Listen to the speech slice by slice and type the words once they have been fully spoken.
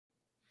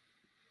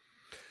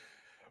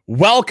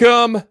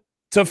Welcome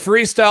to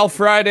Freestyle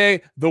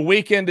Friday. The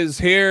weekend is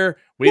here.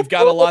 We've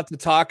got a lot to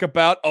talk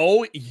about.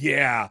 Oh,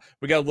 yeah.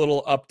 We got a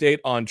little update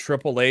on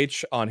Triple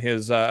H on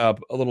his, a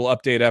little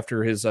update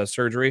after his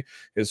surgery,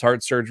 his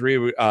heart surgery.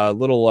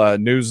 Little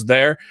news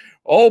there.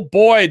 Oh,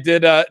 boy,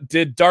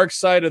 did Dark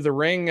Side of the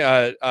Ring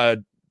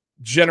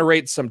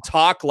generate some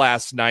talk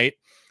last night.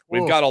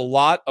 We've got a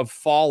lot of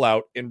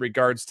fallout in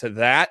regards to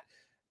that.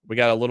 We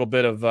got a little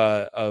bit of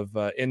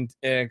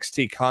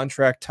NXT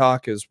contract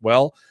talk as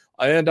well.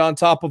 And on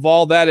top of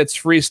all that, it's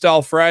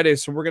Freestyle Friday,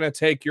 so we're going to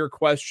take your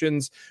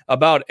questions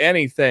about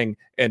anything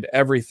and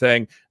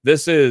everything.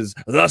 This is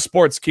the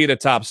Sportskeeda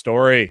Top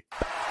Story.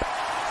 Watch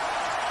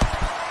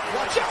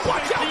out,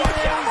 watch out,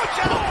 watch out,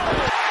 watch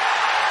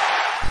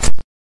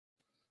out!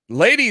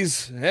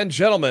 Ladies and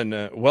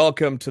gentlemen,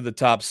 welcome to the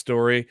Top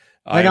Story.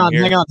 Hang on.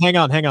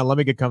 Let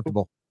me get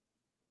comfortable.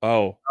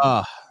 Oh.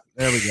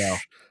 There we go.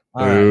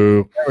 All Boo.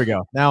 right. There we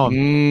go. Now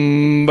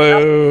I'm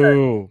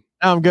boo.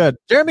 Now I'm good.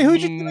 Jeremy,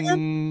 who's your team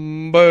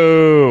again?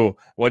 Boo.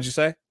 What'd you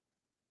say?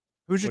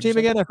 Who's your team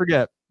again? I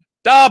forget.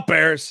 The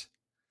Bears.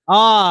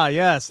 Ah,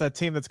 yes, that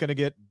team that's going to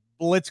get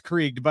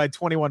blitzkrieged by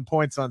 21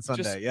 points on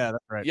Sunday. Yeah,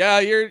 that's right. Yeah,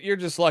 you're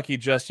just lucky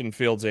Justin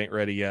Fields ain't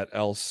ready yet.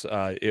 Else,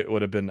 it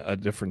would have been a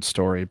different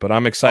story. But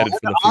I'm excited for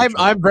the future.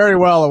 I'm very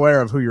well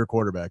aware of who your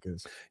quarterback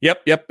is.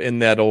 Yep. In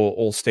that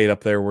old state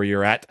up there where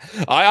you're at.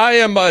 I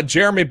am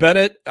Jeremy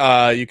Bennett.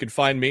 You can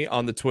find me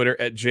on the Twitter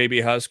at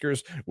JB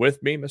Huskers.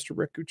 With me, Mr.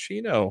 Rick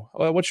Cucino.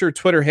 What's your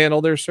Twitter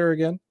handle there, sir?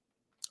 Again.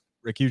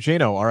 Rick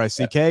Cucino,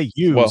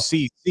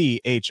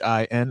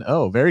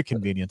 RICKUCHINO. Very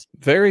convenient.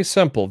 Very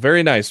simple.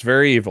 Very nice.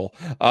 Very evil.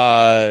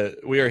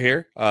 We are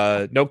here.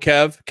 No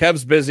Kev.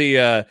 Kev's busy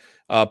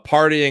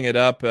partying it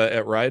up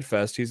at Ride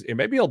Fest.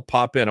 Maybe he'll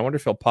pop in. I wonder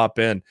if he'll pop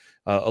in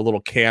a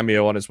little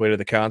cameo on his way to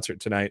the concert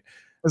tonight.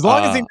 As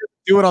long as he doesn't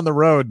do it on the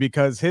road,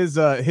 because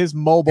his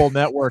mobile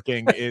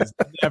networking is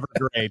never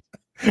great.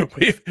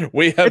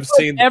 We have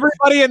seen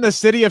everybody in the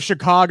city of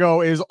Chicago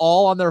is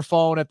all on their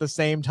phone at the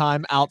same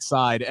time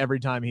outside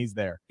every time he's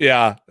there.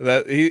 Yeah,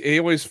 that he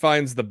always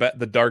finds the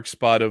dark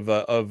spot of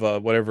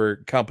whatever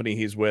company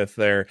he's with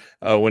there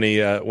when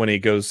he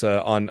goes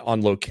on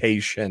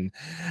location.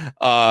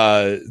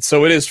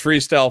 So it is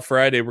Freestyle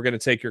Friday. We're going to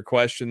take your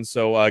questions.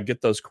 So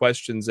get those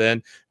questions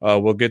in.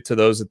 We'll get to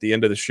those at the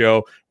end of the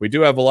show. We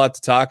do have a lot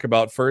to talk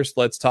about. First,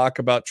 let's talk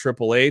about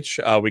Triple H.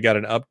 We got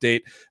an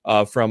update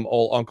from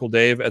old Uncle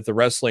Dave at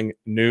the Wrestling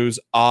News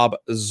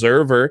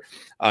Observer.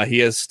 He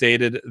has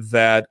stated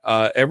that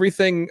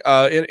everything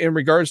in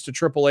regards to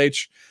Triple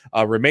H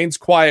remains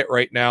quiet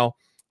right now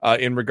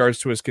in regards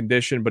to his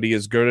condition, but he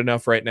is good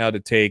enough right now to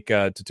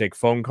take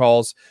phone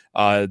calls.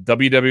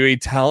 WWE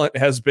talent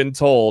has been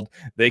told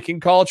they can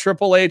call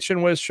Triple H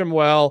and wish him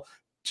well,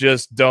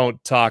 just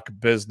don't talk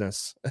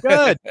business.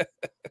 Good.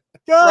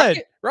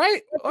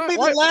 Right?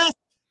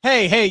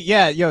 Hey,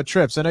 yeah, yo,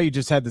 Trips, I know you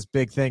just had this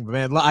big thing, but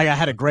man, I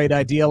had a great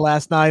idea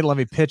last night. Let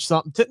me pitch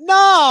something to...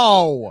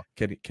 No!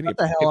 Can you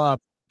the hell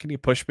up? Can you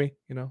push me?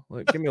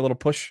 Give me a little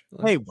push.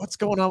 Hey, what's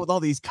going on with all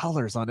these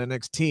colors on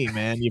NXT,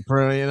 man?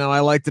 I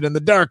liked it in the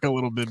dark a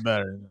little bit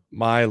better.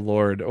 My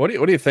Lord. What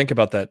do you think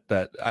about that?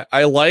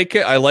 I like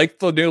it. I like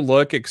the new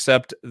look,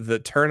 except the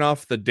turn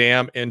off the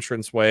damn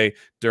entranceway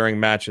during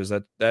matches.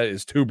 That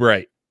is too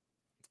bright.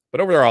 But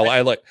overall,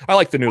 I like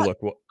the new look.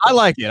 I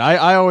like it.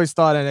 I always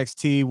thought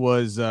NXT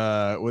was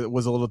a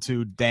little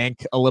too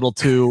dank, a little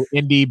too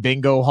indie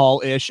bingo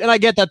hall-ish. And I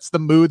get that's the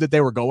mood that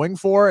they were going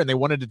for, and they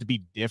wanted it to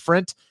be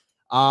different.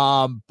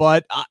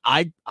 But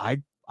I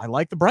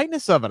like the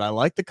brightness of it. I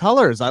like the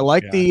colors. I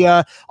like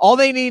the all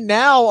they need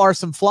now are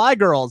some fly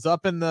girls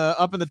up in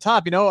the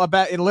top,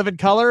 about in Living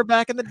Color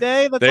back in the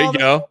day. That's there you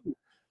go.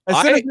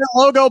 As soon as the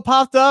logo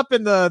popped up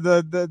in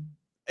the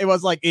it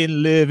was like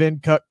in Living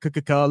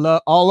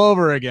Color all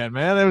over again,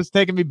 man. It was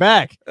taking me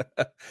back.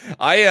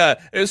 It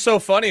was so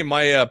funny.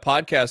 My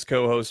podcast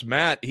co-host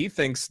Matt, he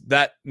thinks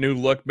that new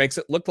look makes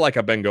it look like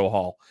a bingo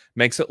hall,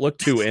 makes it look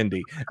too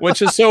indie,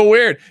 which is so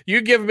weird.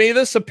 You give me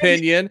this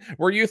opinion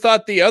where you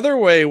thought the other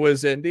way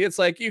was indie. It's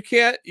like you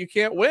can't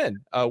win.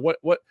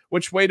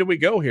 Which way do we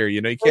go here?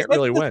 You can't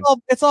really win.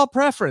 It's all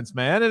preference,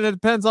 man, and it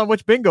depends on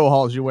which bingo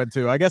halls you went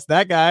to. I guess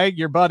that guy,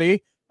 your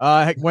buddy,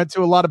 went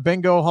to a lot of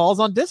bingo halls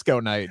on disco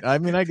night. I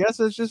mean, I guess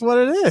it's just what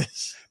it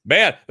is.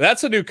 Man,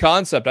 that's a new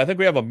concept. I think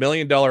we have $1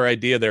 million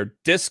idea there.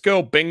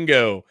 Disco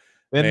bingo.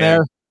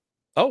 There.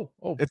 Oh,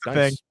 it's nice.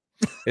 A thing.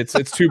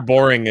 It's too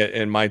boring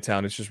in my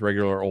town. It's just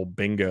regular old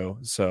bingo.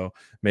 So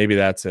maybe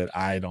that's it.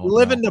 I don't know.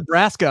 Live in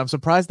Nebraska. I'm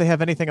surprised they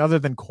have anything other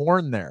than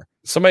corn there.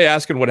 Somebody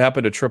asking what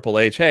happened to Triple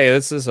H. Hey,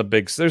 there's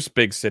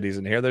big cities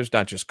in here. There's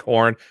not just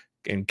corn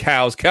and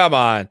cows. Come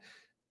on.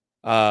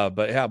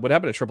 But yeah, what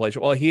happened to Triple H?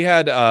 Well, he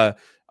had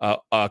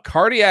a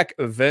cardiac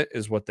event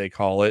is what they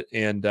call it,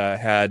 and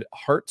had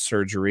heart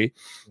surgery.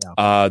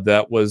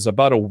 That was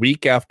about a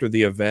week after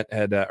the event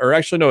had, or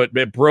actually no,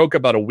 it broke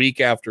about a week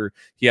after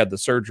he had the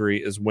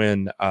surgery is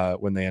when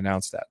they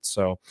announced that.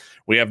 So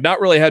we have not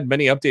really had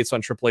many updates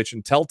on Triple H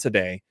until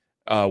today,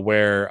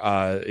 where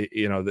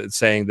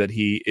saying that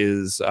he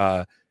is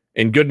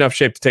in good enough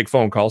shape to take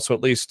phone calls. So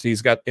at least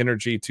he's got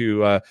energy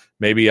to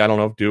maybe, I don't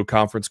know, do a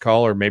conference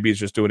call, or maybe he's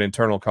just doing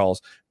internal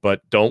calls.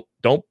 But don't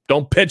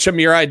pitch him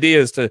your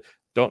ideas to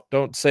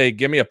don't say,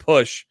 give me a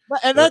push.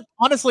 And that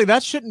honestly,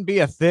 that shouldn't be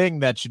a thing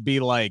that should be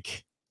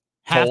like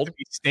have Told? to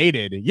be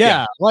stated.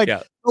 Yeah.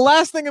 The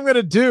last thing I'm going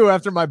to do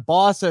after my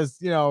boss says,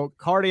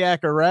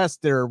 cardiac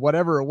arrest or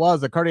whatever it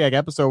was, a cardiac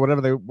episode,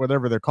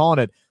 whatever they're calling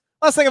it.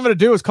 Last thing I'm going to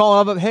do is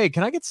call up. Hey,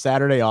 can I get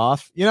Saturday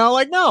off? No,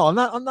 I'm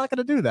not going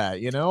to do that,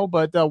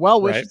 but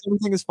well wishes,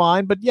 everything is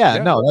fine. But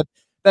no,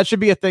 that should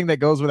be a thing that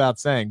goes without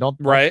saying. Don't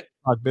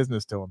talk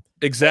business to him.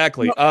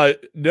 Exactly.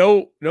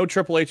 No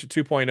Triple H at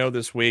 2.0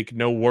 this week.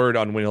 No word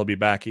on when he'll be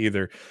back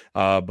either.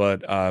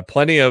 But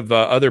plenty of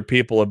other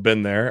people have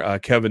been there.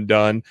 Kevin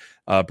Dunn,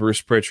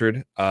 Bruce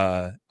Pritchard.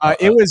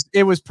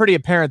 It was pretty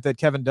apparent that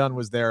Kevin Dunn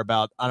was there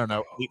about, I don't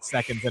know, 8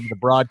 seconds into the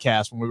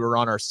broadcast when we were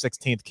on our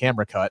 16th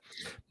camera cut.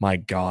 My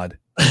God,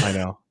 I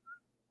know.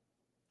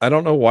 I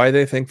don't know why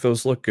they think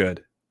those look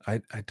good. I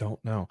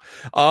don't know.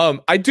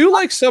 I do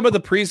like some of the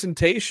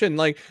presentation.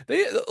 Like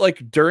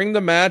during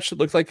the match, it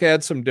looked like they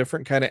had some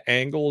different kind of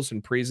angles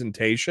and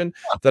presentation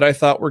that I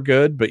thought were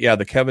good. But yeah,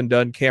 the Kevin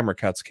Dunn camera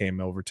cuts came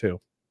over too.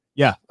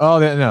 Yeah. Oh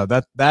no,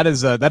 that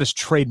is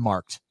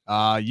trademarked.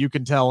 You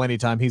can tell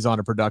anytime he's on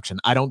a production.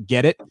 I don't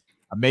get it.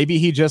 Maybe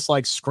he just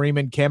like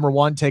screaming, camera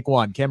 1, take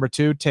 1, camera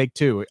 2, take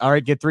 2. All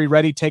right, get 3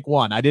 ready, take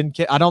 1. I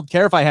don't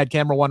care if I had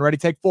camera 1 ready,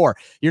 take 4.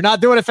 You're not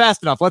doing it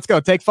fast enough. Let's go,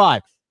 take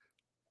 5.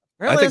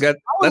 I think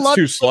that's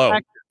too slow.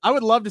 I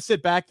would love to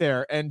sit back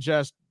there and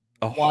just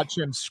watch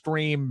him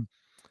scream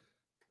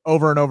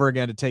over and over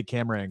again to take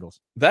camera angles.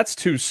 That's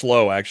too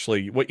slow,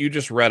 actually. What you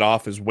just read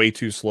off is way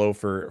too slow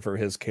for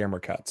his camera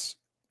cuts.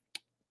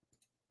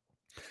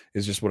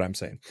 Is just what I'm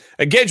saying.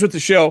 Engage with the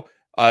show.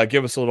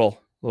 Give us a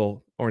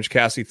little Orange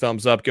Cassidy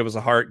thumbs up. Give us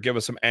a heart. Give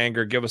us some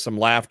anger. Give us some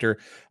laughter.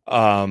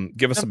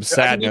 Give us some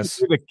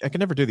sadness. I can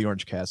never do the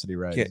Orange Cassidy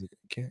right.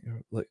 Can't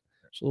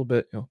just a little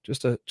bit,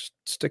 just to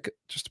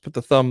put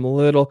the thumb a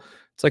little.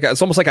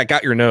 It's almost like I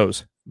got your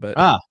nose, but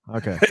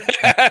okay.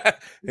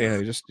 Yeah,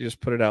 you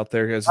just put it out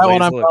there.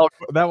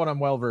 That one I'm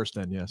well versed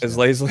in. Yes, as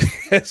lazily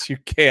as you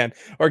can,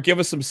 or give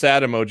us some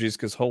sad emojis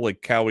because holy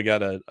cow, we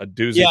got a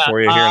doozy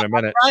for you here in a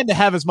minute. I'm trying to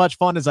have as much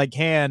fun as I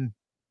can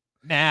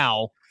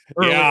now.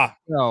 Yeah,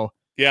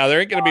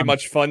 there ain't going to be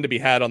much fun to be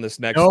had on this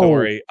next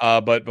story.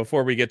 But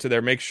before we get to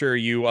there, make sure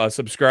you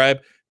subscribe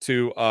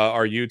to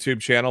our YouTube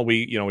channel.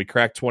 We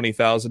cracked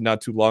 20,000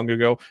 not too long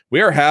ago.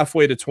 We are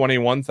halfway to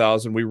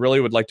 21,000. We really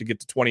would like to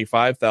get to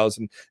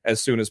 25,000 as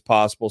soon as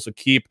possible. So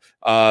keep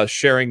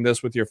sharing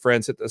this with your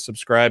friends. Hit the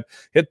subscribe,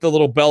 hit the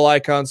little bell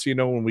icon so you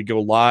know when we go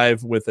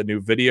live with a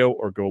new video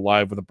or go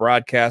live with a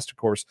broadcast. Of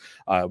course,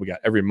 we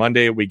got every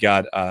Monday. We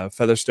got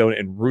Featherstone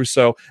and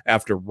Russo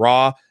after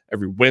Raw.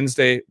 Every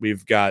Wednesday,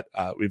 we've got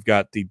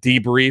the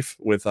debrief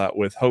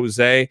with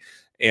Jose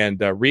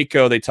and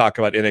Rico. They talk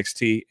about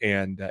NXT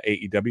and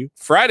AEW.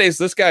 Fridays,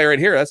 this guy right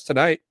here, that's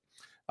tonight.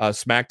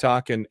 Smack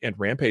Talk and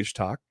Rampage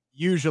Talk.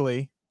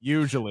 Usually.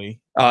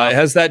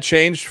 Has that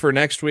changed for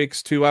next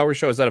week's 2-hour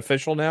show? Is that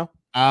official now?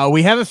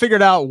 We haven't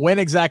figured out when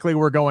exactly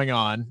we're going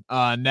on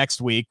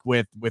next week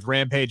with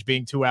Rampage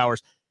being 2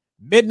 hours.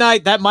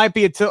 Midnight, that might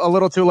be a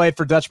little too late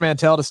for Dutch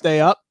Mantel to stay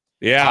up.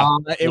 Yeah,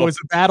 it was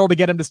a battle to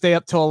get him to stay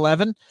up till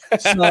 11.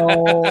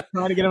 So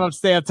trying to get him up to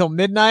stay up till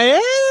midnight,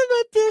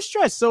 might be a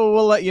stress. So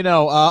we'll let you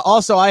know.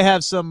 Also, I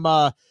have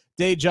some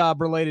day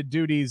job related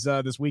duties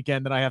this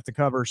weekend that I have to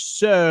cover.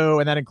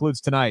 And that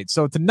includes tonight.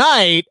 So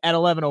tonight at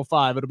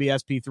 11:05, it'll be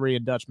SP3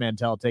 and Dutch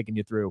Mantel taking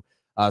you through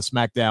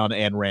SmackDown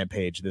and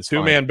Rampage. This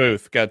two-man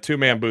booth. Got a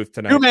two-man booth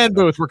tonight. Two-man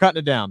booth. We're cutting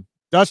it down.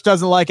 Dutch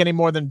doesn't like any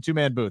more than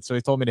two-man booth, so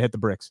he told me to hit the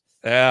bricks.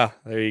 Yeah,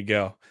 there you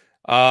go.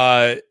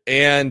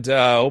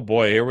 Oh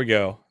boy, here we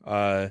go.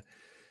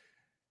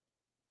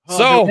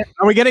 So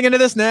are we getting into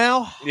this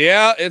now?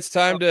 Yeah, it's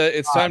time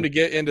to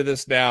get into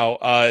this now.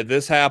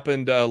 This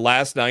happened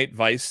last night.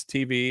 Vice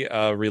TV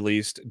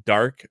released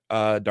Dark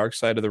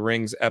Side of the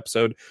Rings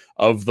episode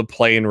of The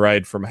Plane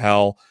Ride from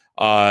Hell.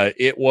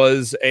 It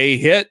was a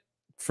hit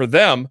for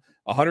them.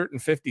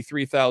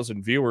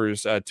 153,000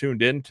 viewers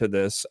tuned into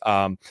this.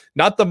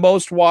 Not the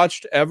most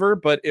watched ever,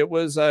 but it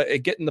was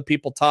getting the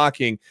people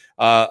talking,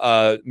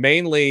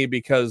 mainly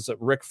because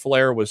Ric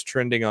Flair was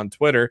trending on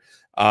Twitter,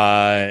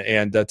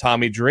 and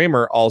Tommy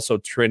Dreamer also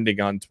trending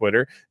on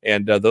Twitter.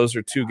 And those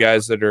are two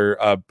guys that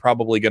are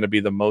probably going to be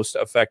the most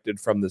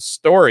affected from this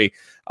story.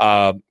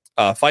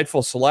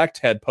 Fightful Select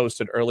had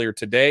posted earlier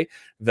today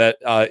that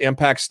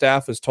Impact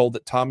staff is told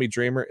that Tommy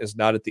Dreamer is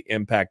not at the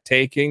Impact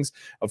takings.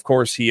 Of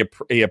course, he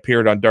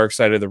appeared on Dark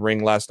Side of the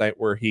Ring last night,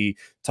 where he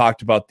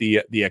talked about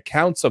the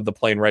accounts of the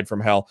plane ride from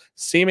hell,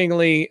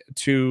 seemingly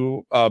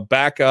to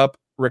back up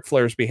Ric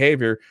Flair's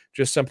behavior,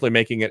 just simply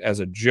making it as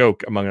a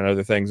joke, among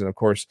other things. And of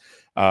course,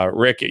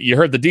 Rick, you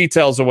heard the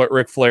details of what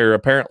Ric Flair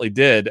apparently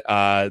did.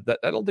 I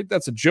don't think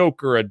that's a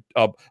joke or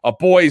a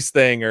boys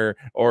thing or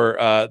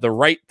the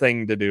right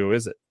thing to do,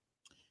 is it?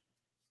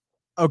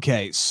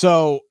 Okay,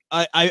 so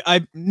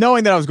I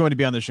knowing that I was going to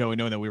be on the show and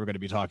knowing that we were going to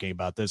be talking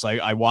about this,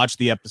 I watched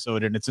the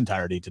episode in its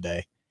entirety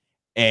today,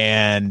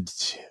 And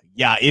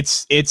yeah,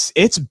 it's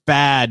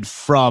bad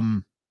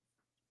from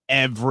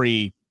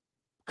every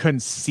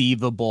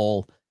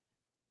conceivable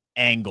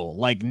angle.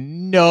 Like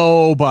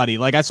nobody,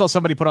 like I saw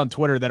somebody put on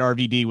Twitter that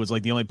RVD was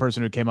like the only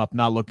person who came up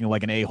not looking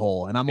like an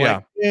a-hole, and I'm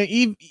like,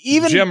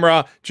 even Jim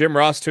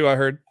Ross too, I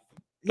heard.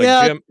 Like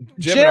yeah,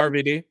 Jim and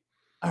RVD.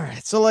 All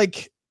right, so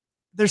like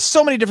there's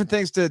so many different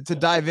things to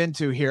dive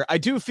into here. I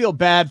do feel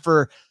bad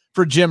for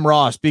Jim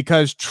Ross,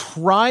 because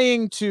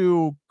trying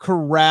to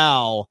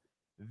corral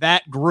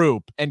that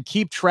group and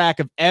keep track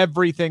of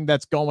everything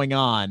that's going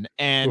on,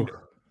 and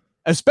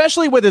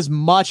especially with as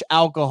much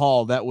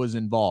alcohol that was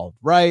involved,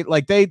 right?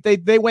 Like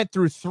they went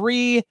through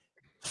 3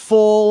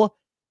 full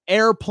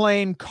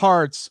airplane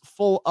carts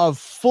full of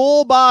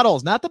full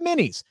bottles, not the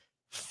minis,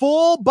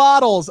 full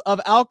bottles of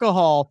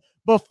alcohol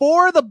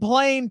before the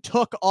plane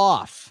took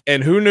off.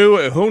 And who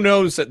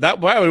knows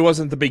that probably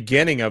wasn't the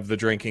beginning of the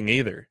drinking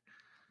either.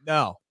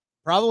 No,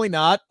 probably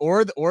not.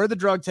 Or the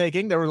drug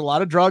taking. There was a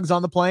lot of drugs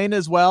on the plane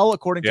as well,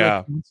 according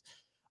to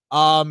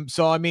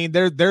so I mean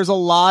there's a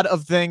lot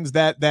of things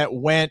that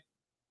went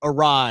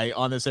awry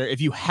on this area.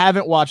 If you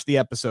haven't watched the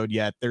episode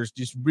yet, there's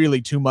just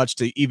really too much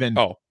to even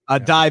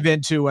dive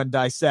into and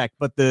dissect.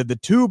 But the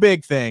 2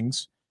 big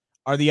things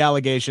are the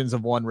allegations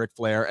of one Ric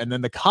Flair, and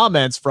then the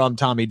comments from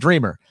Tommy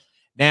Dreamer.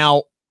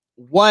 Now,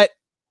 what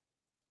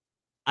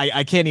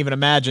I can't even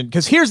imagine,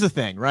 because here's the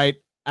thing, right?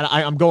 And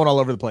I'm going all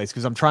over the place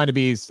because I'm trying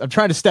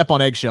to step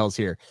on eggshells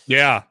here.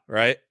 Yeah,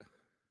 right.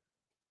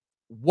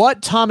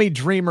 What Tommy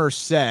Dreamer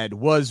said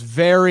was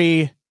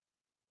very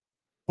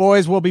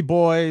boys will be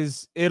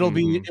boys. It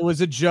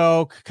was a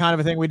joke kind of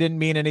a thing. We didn't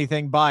mean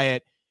anything by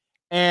it.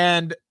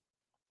 And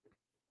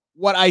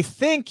what I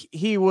think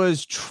he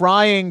was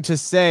trying to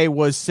say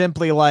was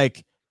simply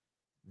like,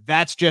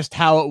 that's just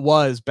how it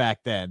was back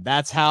then.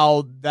 That's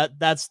how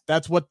that's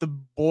what the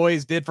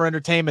boys did for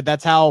entertainment.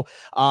 That's how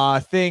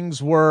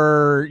things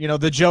were,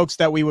 the jokes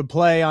that we would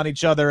play on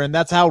each other. And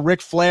that's how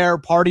Ric Flair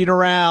partied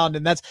around.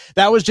 And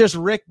that was just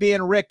Rick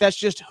being Rick. That's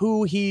just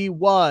who he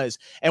was.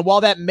 And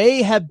while that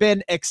may have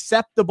been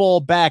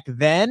acceptable back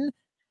then,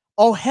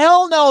 oh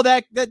hell no,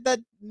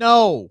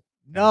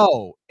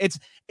 no,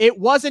 it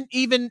wasn't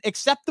even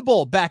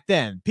acceptable back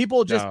then.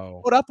 People just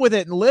put up with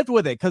it and lived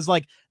with it because,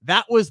 like,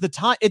 that was the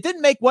time. It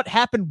didn't make what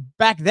happened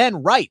back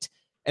then right.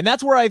 And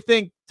that's where I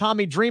think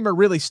Tommy Dreamer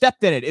really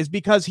stepped in it, is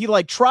because he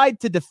like tried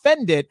to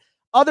defend it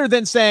other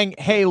than saying,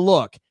 hey,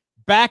 look,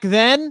 back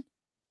then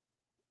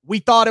we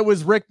thought it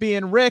was Rick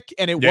being Rick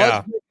and it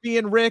was Rick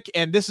being Rick.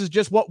 And this is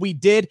just what we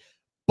did,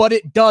 but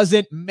it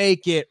doesn't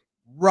make it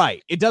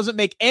right. It doesn't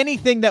make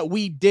anything that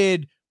we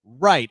did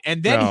right.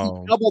 And then he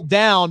doubled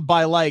down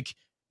by like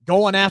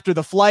going after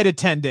the flight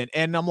attendant.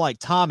 And I'm like,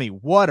 Tommy,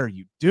 what are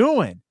you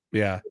doing?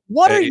 Yeah.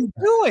 What are you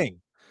doing?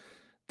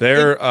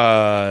 Bad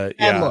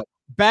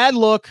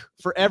look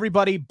for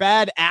everybody,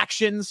 bad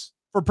actions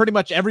for pretty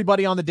much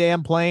everybody on the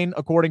damn plane,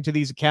 according to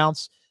these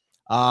accounts.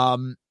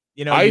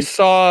 I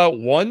saw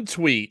one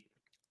tweet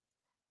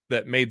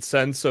that made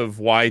sense of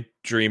why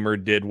Dreamer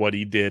did what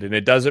he did, and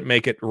it doesn't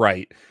make it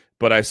right,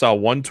 but I saw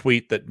one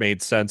tweet that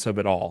made sense of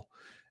it all.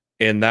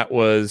 And that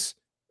was,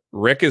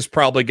 Rick has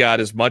probably got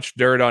as much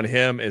dirt on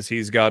him as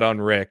he's got on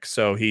Rick,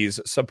 so he's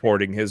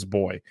supporting his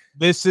boy.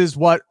 This is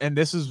what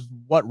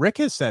Rick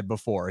has said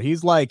before.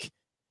 He's like,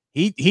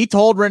 he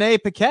told Renee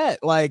Paquette,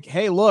 like,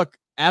 hey, look,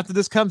 after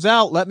this comes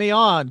out, let me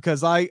on,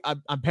 because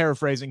I'm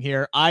paraphrasing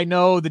here. I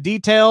know the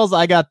details.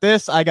 I got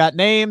this. I got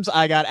names.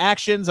 I got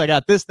actions. I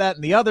got this, that,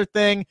 and the other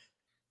thing.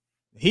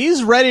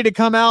 He's ready to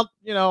come out,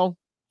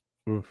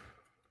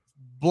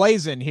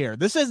 blazing here.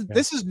 This is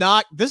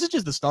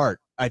just the start,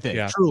 I think.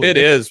 Yeah, truly. It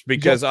is,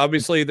 because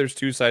obviously there's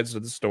 2 sides to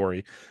the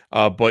story,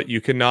 but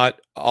you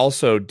cannot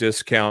also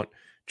discount,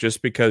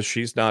 just because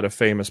she's not a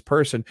famous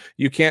person,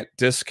 you can't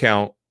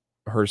discount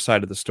her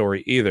side of the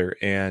story either.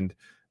 And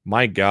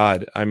my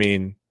God, I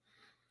mean,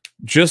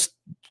 just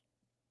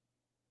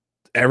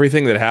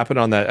everything that happened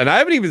on that. And I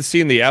haven't even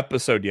seen the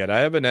episode yet. I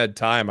haven't had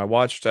time. I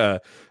watched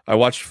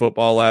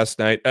football last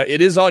night. It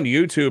is on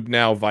YouTube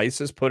now. Vice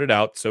has put it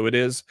out. So it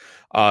is,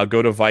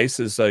 go to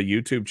Vice's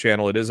YouTube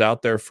channel. It is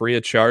out there free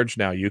of charge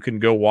now. You can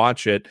go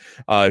watch it.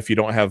 If you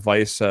don't have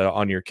Vice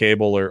on your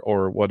cable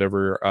or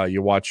whatever,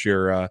 you watch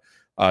your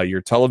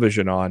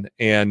television on.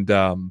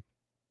 And,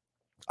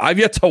 I've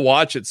yet to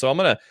watch it. So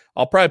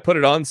I'll probably put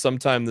it on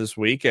sometime this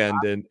weekend.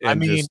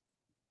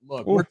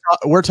 Look,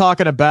 we're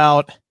talking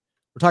about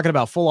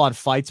full on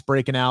fights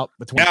breaking out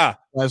between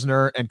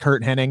Lesnar and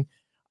Kurt Hennig,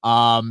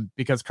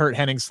 because Kurt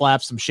Hennig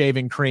slapped some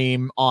shaving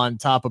cream on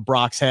top of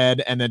Brock's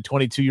head, and then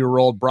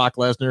 22-year-old Brock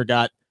Lesnar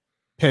got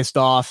pissed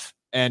off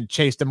and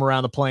chased him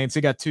around the plane. So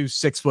you got 2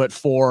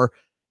 6'4",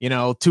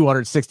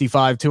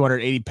 265,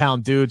 280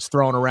 pound dudes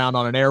thrown around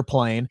on an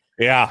airplane.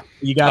 Yeah,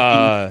 you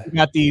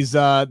got these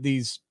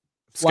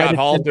Scott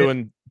Hall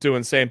doing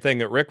same thing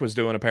that Rick was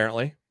doing,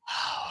 apparently.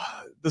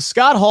 The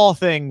Scott Hall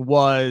thing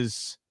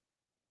was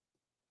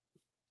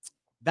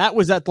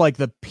at like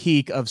the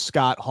peak of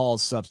Scott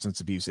Hall's substance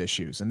abuse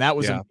issues, and that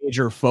was a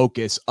major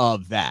focus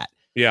of that.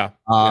 Yeah.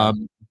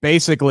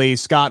 basically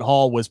Scott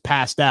Hall was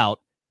passed out,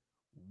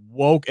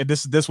 woke, and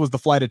this was the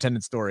flight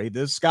attendant story.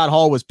 This Scott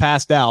Hall was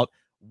passed out,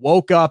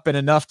 woke up in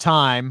enough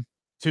time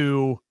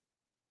to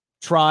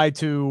try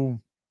to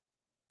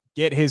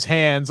get his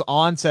hands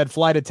on said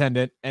flight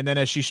attendant, and then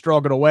as she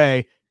struggled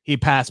away, he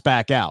passed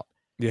back out.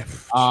 Yeah.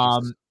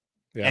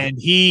 And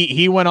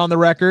he went on the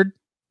record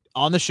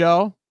on the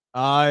show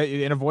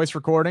in a voice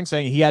recording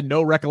saying he had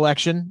no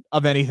recollection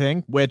of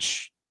anything,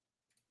 which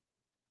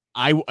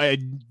I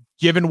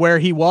given where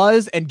he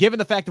was and given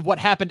the fact of what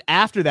happened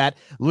after that,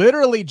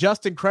 literally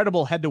Justin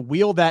Credible had to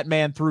wheel that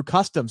man through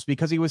customs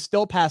because he was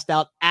still passed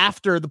out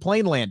after the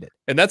plane landed.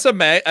 And that's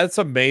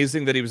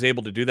amazing that he was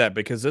able to do that,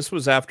 because this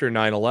was after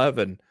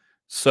 9/11.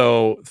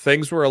 So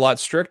things were a lot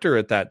stricter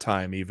at that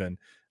time, even.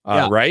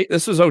 Right?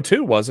 This was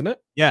 2002, wasn't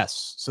it?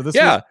 Yes. So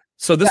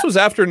this was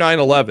after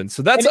 9/11.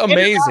 So that's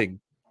amazing.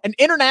 An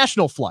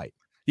international flight.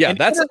 Yeah,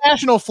 that's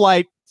international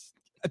flight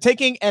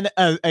taking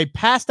a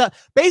passed out.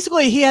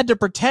 Basically, he had to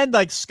pretend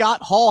like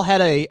Scott Hall had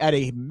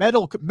a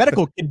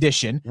medical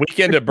condition.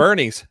 Weekend at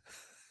Bernie's.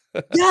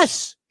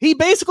 Yes. He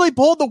basically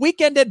pulled the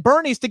Weekend at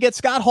Bernie's to get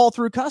Scott Hall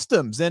through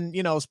customs. And,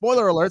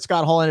 spoiler alert,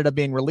 Scott Hall ended up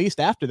being released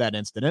after that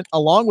incident,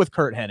 along with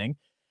Kurt Hennig.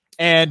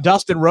 And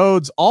Dustin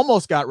Rhodes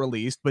almost got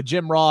released, but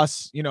Jim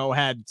Ross,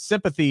 had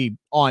sympathy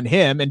on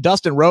him. And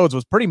Dustin Rhodes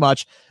was pretty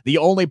much the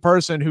only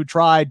person who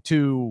tried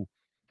to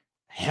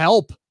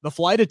help the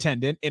flight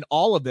attendant in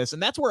all of this.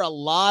 And that's where a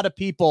lot of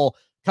people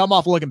come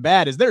off looking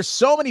bad, is there's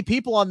so many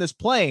people on this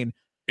plane.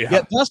 Yeah.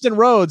 Yet Dustin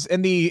Rhodes,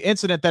 in the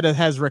incident that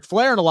has Ric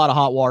Flair in a lot of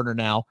hot water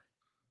now,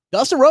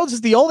 Dustin Rhodes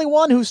is the only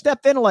one who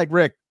stepped in and like,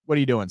 Rick, what are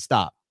you doing?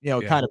 Stop.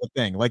 Kind of a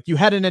thing. Like, you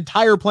had an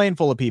entire plane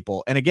full of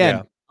people. And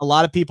again, a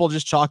lot of people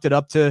just chalked it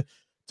up to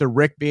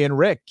Rick being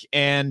Rick,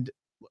 and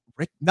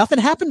Rick, nothing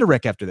happened to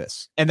Rick after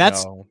this. And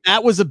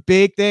that was a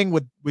big thing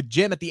with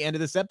Jim at the end of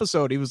this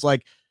episode. He was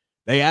like,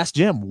 they asked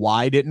Jim,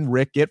 why didn't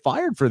Rick get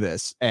fired for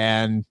this?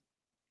 And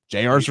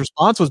JR's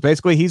response was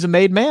basically, he's a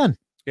made man.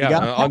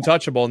 Yeah.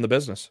 Untouchable in the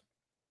business.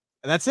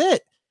 And that's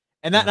it.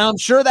 And that, and I'm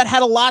sure that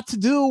had a lot to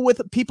do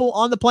with people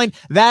on the plane,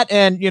 that,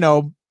 and,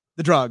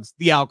 the drugs,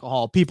 the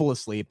alcohol, people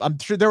asleep. I'm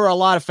sure there were a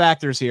lot of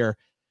factors here,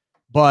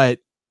 but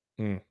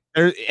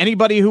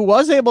anybody who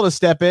was able to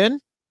step in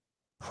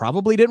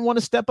probably didn't want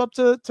to step up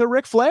to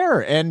Ric Flair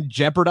and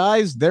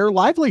jeopardize their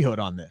livelihood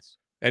on this.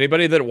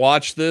 Anybody that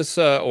watched this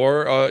has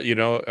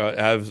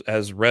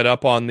read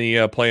up on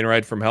the plane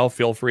ride from hell,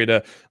 feel free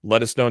to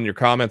let us know in your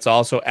comments.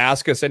 Also,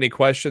 ask us any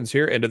questions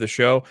here into the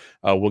show.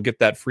 We'll get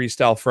that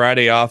Freestyle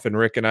Friday off, and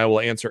Rick and I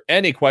will answer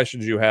any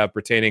questions you have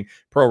pertaining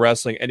pro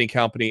wrestling, any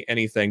company,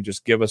 anything.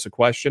 Just give us a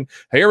question.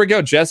 Here we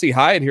go. Jesse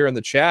Hyde here in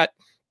the chat.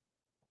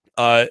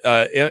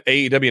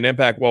 AEW and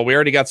Impact. Well, we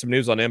already got some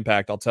news on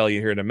Impact. I'll tell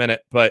you here in a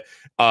minute, but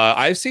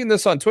I've seen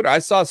this on Twitter. I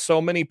saw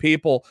so many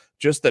people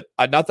just that,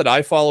 not that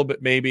I follow,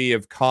 but maybe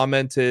have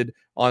commented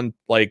on,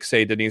 like,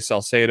 say, Denise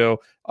Salcedo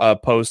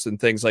posts and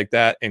things like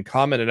that, and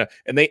commented,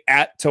 and they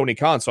at Tony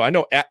Khan. So I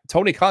know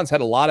Tony Khan's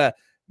had a lot of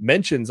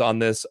mentions on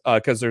this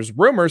because there's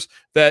rumors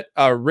that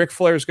Ric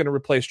Flair is going to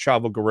replace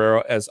Chavo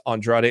Guerrero as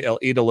Andrade El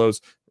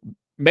Idolo's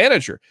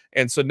manager.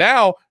 And so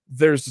now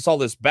there's just all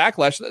this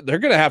backlash. They're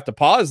going to have to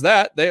pause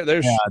that.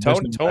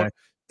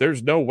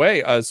 There's no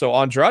way. So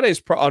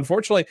Andrade's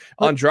unfortunately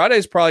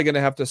probably going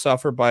to have to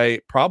suffer by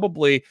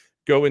probably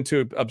go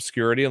into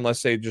obscurity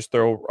unless they just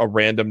throw a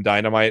random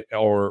Dynamite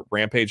or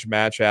Rampage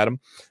match at him.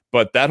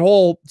 But that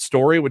whole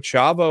story with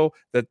Chavo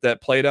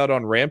that played out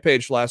on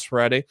Rampage last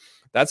Friday,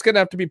 that's going to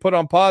have to be put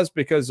on pause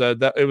because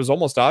that it was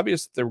almost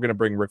obvious that they were going to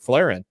bring Ric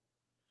Flair in.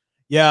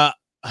 Yeah.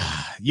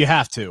 You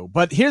have to.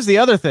 But here's the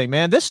other thing,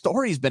 man. This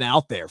story's been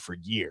out there for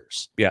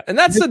years. Yeah. And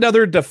that's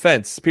another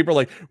defense. People are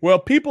like, well,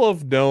 people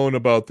have known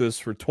about this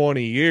for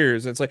 20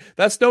 years. And it's like,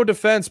 that's no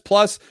defense.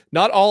 Plus,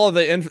 not all of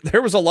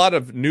there was a lot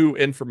of new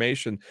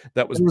information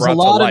that was brought to light. There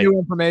was a lot of new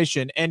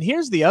information. And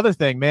here's the other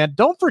thing, man.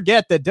 Don't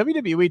forget that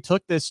WWE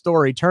took this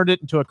story, turned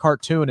it into a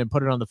cartoon, and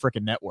put it on the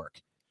freaking network.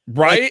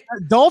 Right?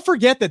 Like, don't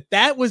forget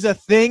that was a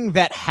thing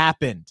that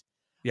happened.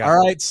 Yeah. All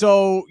right.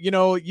 So,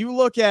 you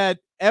look at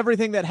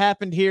everything that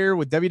happened here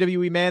with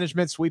WWE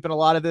management sweeping a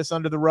lot of this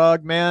under the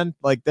rug, man.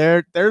 Like,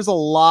 there's a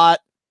lot.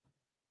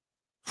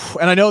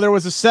 And I know there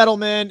was a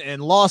settlement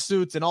and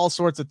lawsuits and all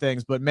sorts of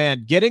things, but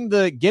man, getting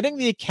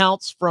the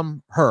accounts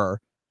from her,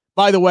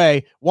 by the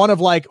way, one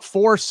of like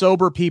 4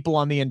 sober people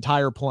on the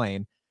entire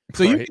plane.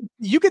 So right.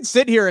 you could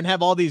sit here and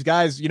have all these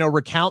guys,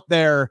 recount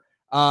their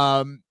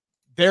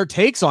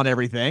takes on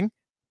everything.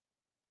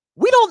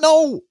 We don't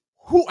know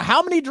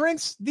how many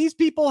drinks these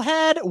people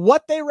had,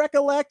 what they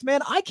recollect,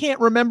 man. I can't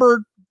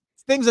remember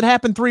things that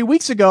happened 3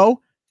 weeks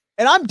ago,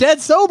 and I'm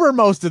dead sober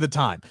most of the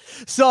time.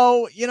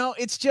 So,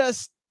 it's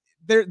just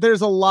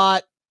there's a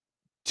lot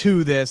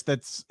to this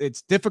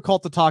it's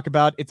difficult to talk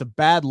about. It's a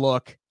bad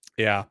look.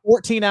 Yeah.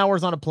 14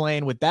 hours on a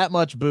plane with that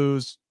much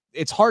booze.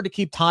 It's hard to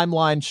keep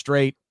timeline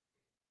straight.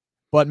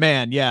 But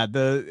man, yeah,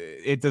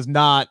 it's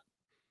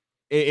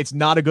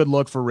not a good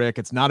look for Rick.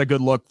 It's not a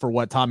good look for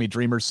what Tommy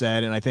Dreamer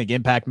said. And I think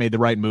Impact made the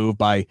right move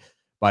by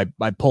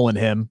pulling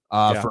him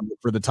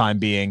for the time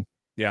being.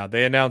 Yeah,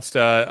 they announced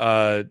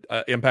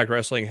Impact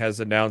Wrestling has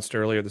announced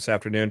earlier this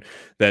afternoon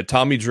that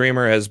Tommy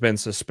Dreamer has been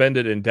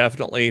suspended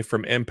indefinitely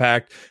from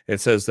Impact.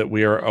 It says that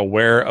we are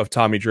aware of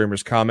Tommy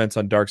Dreamer's comments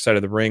on Dark Side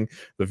of the Ring.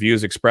 The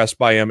views expressed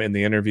by him in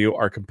the interview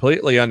are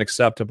completely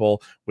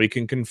unacceptable. We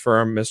can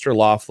confirm Mr.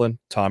 Laughlin,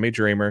 Tommy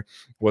Dreamer,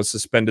 was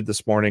suspended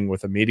this morning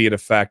with immediate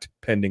effect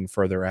pending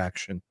further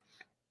action.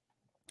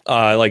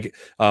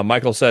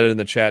 Michael said it in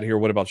the chat here.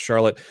 What about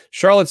Charlotte?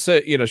 Charlotte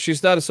said,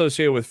 she's not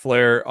associated with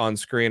Flair on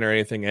screen or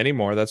anything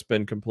anymore. That's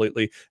been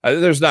completely.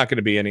 There's not going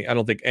to be any. I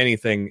don't think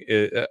anything's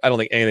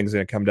going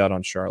to come down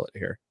on Charlotte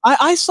here.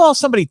 I saw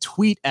somebody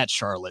tweet at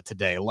Charlotte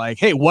today, like,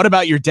 "Hey, what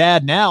about your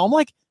dad now?" I'm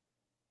like,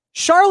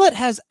 Charlotte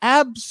has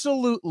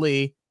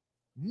absolutely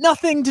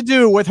nothing to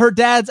do with her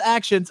dad's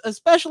actions,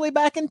 especially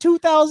back in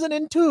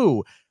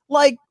 2002.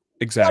 Like,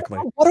 exactly.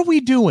 What are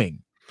we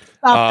doing?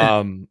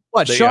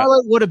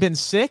 Charlotte would have been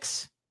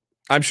 6?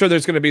 I'm sure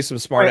there's going to be some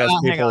smart ass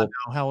people. No,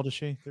 how old is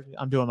she? 30?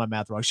 I'm doing my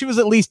math wrong. She was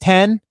at least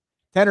 10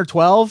 or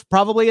 12,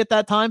 probably at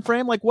that time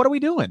frame. Like, what are we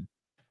doing?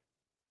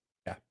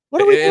 Yeah.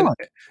 What are we doing?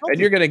 And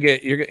you're going to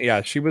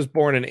get, she was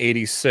born in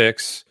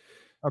 86.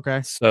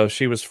 Okay. So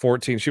she was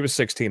 14. She was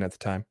 16 at the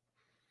time.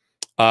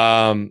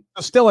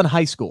 Still in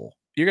high school.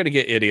 You're going to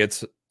get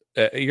idiots.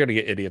 You're going to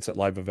get idiots at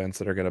live events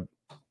that are going to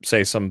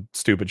say some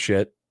stupid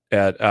shit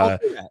at,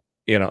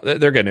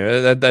 they're going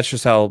to. That's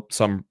just how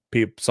some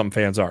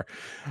fans are.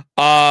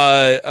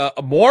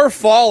 More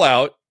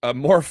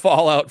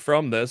fallout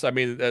from this. I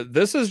mean,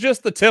 this is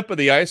just the tip of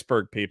the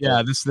iceberg, people.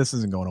 Yeah, this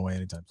isn't going away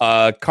anytime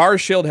soon. Car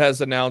Shield has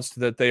announced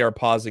that they are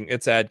pausing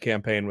its ad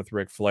campaign with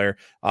Ric Flair.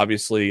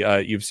 Obviously,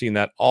 you've seen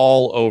that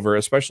all over,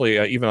 especially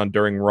even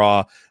during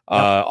Raw.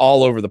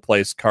 All over the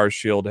place. Car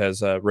Shield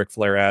has Ric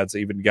Flair ads.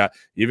 Even got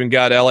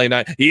LA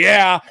Knight.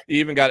 Yeah,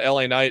 even got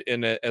LA Knight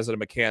in as a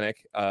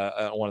mechanic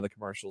on one of the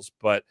commercials.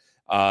 But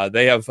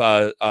they have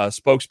a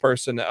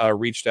spokesperson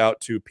reached out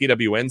to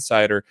PW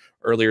Insider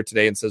earlier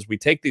today and says, "We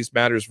take these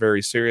matters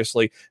very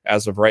seriously.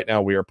 As of right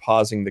now, we are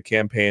pausing the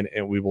campaign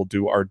and we will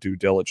do our due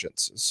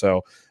diligence."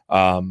 So,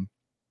 it's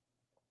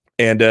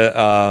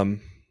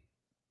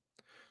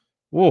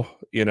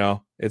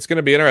going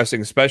to be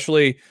interesting,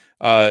 especially,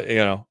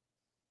 Flair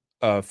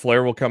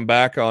will come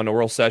back on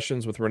Oral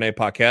Sessions with Renee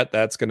Paquette.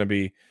 That's going to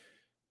be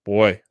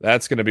one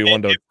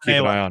to keep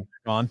an eye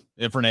on.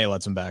 If Renee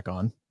lets him back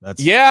on.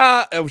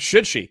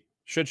 Should she?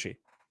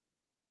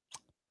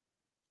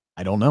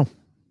 I don't know.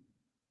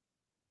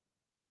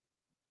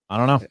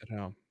 I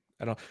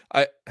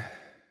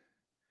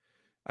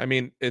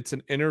mean, it's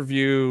an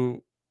interview.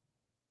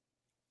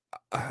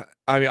 I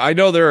mean, I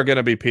know there are going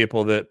to be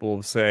people that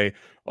will say,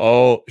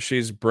 "Oh,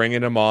 she's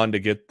bringing him on to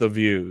get the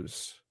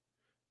views,"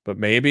 but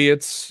maybe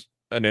it's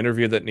an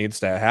interview that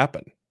needs to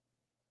happen.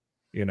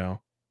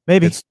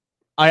 Maybe.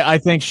 I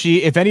think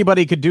if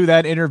anybody could do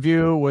that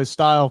interview with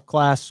style,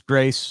 class,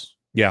 grace.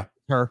 Yeah.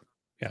 Her.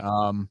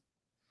 Yeah.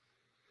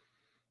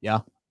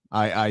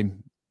 I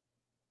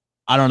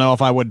don't know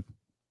if I would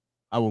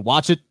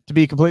watch it, to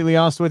be completely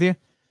honest with you.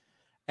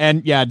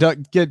 And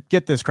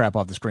get this crap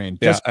off the screen.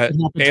 Just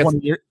 20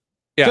 years.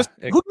 Yeah.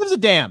 Who gives a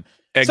damn?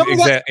 Someone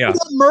got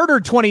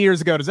murdered 20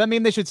 years ago. Does that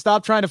mean they should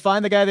stop trying to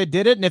find the guy that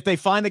did it? And if they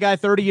find the guy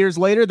 30 years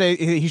later,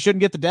 he shouldn't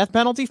get the death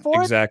penalty for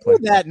it? Exactly.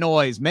 That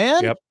noise,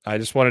 man. Yep. I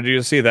just wanted you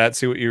to see that,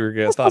 see what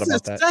you thought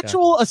about that.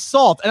 Sexual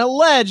assault, an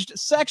alleged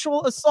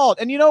sexual assault.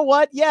 And you know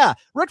what? Yeah,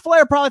 Ric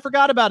Flair probably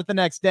forgot about it the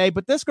next day,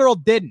 but this girl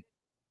didn't.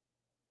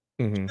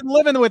 Mm-hmm. She's been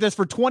living with this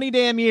for 20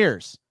 damn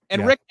years.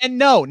 And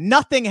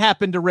nothing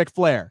happened to Ric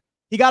Flair.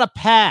 He got a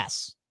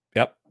pass.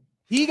 Yep.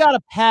 He got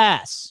a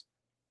pass.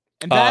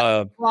 And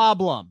that's the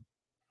problem.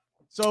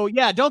 So,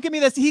 don't give me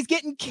this. He's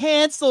getting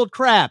canceled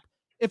crap.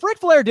 If Ric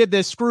Flair did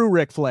this, screw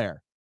Ric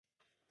Flair.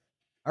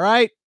 All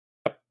right?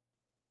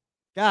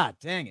 God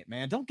dang it,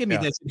 man. Don't give me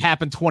this. It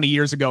happened 20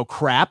 years ago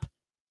crap.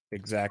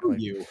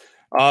 Exactly.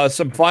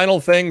 Some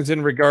final things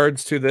in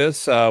regards to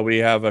this. We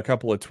have a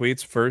couple of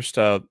tweets. First,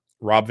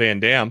 Rob Van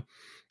Dam.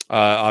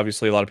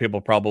 Obviously, a lot of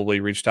people probably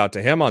reached out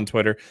to him on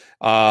Twitter.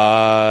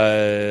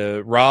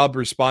 Rob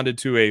responded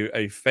to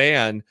a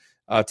fan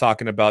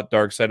talking about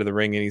Dark Side of the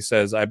Ring, and he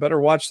says, "I better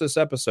watch this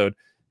episode.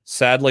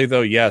 Sadly,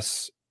 though,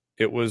 yes,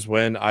 it was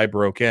when I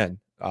broke in."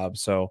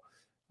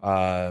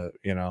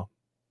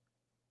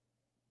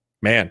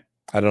 Man,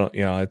 I don't,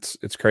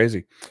 it's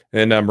crazy.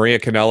 And Maria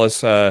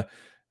Kanellis,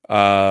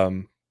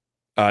 Ian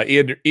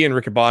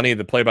Riccaboni,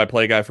 the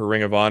play-by-play guy for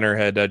Ring of Honor,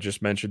 had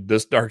just mentioned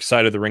this Dark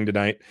Side of the Ring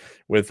tonight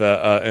with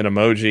an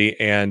emoji,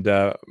 and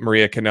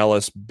Maria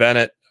Kanellis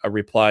Bennett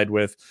replied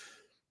with,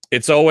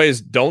 "It's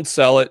always, don't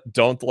sell it.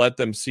 Don't let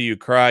them see you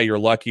cry. You're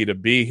lucky to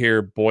be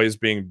here. Boys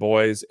being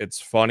boys.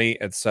 It's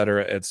funny,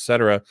 etc.,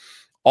 etc."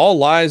 All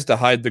lies to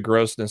hide the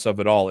grossness of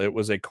it all. It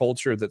was a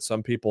culture that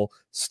some people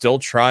still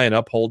try and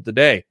uphold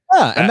today.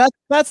 Yeah, and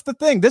that's the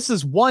thing. This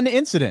is one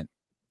incident.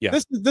 Yeah.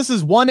 This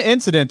is one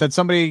incident that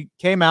somebody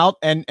came out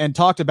and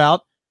talked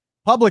about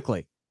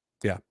publicly.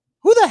 Yeah.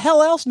 Who the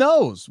hell else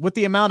knows with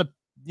the amount of,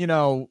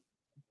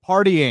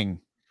 partying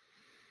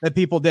that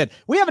people did?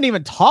 We haven't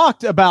even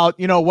talked about,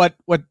 what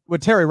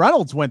Terry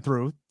Reynolds went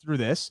through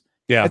this.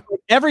 Yeah. It's like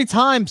every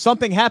time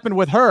something happened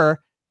with her,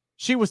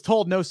 she was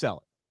told no sell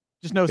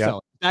it. Just no Yeah. sell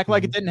it. Act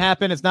like it didn't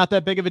happen. It's not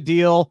that big of a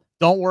deal.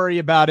 Don't worry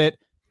about it.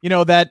 You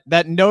know, that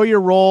know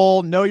your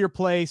role, know your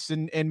place,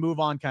 and move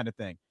on kind of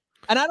thing.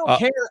 And I don't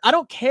care. I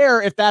don't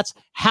care if that's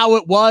how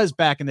it was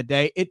back in the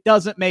day. It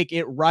doesn't make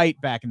it right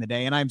back in the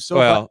day. And I'm so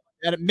glad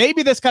that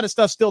maybe this kind of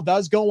stuff still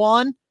does go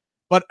on,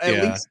 but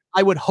at least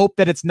I would hope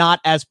that it's not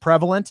as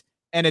prevalent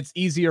and it's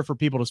easier for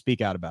people to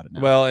speak out about it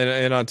now. Well,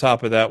 and on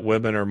top of that,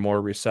 women are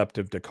more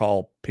receptive to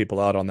call people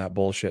out on that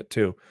bullshit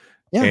too.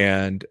 Yeah.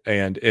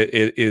 And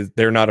it is,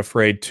 they're not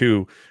afraid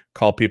to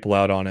call people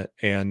out on it.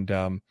 And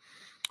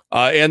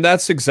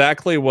that's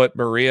exactly what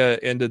Maria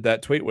ended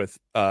that tweet with,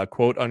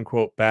 quote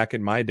unquote, back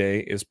in my day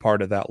is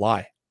part of that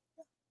lie.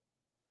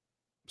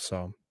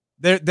 So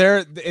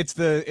it's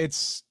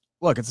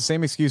the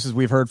same excuses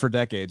we've heard for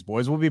decades.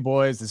 Boys will be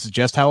boys. This is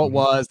just how it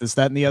was. This,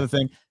 that, and the other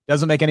thing.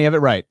 Doesn't make any of it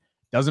right.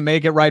 Doesn't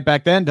make it right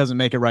back then. Doesn't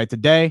make it right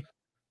today.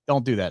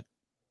 Don't do that.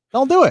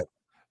 Don't do it.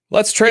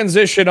 Let's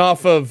transition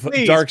off of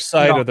Dark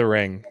Side of the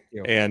Ring,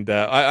 and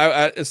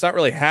it's not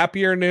really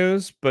happier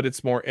news, but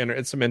it's more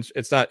it's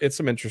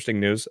some interesting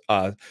news,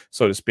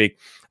 so to speak.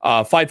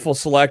 Fightful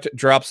Select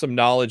dropped some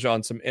knowledge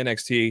on some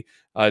NXT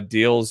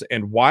deals,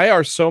 and why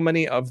are so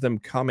many of them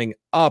coming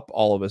up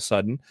all of a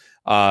sudden?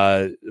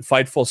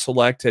 Fightful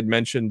Select had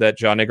mentioned that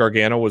Johnny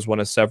Gargano was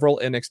one of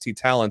several NXT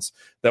talents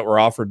that were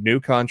offered new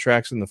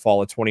contracts in the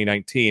fall of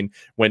 2019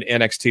 when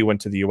NXT went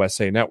to the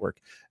USA Network.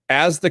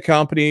 As the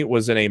company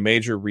was in a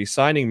major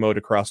re-signing mode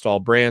across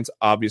all brands,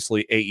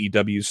 obviously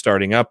AEW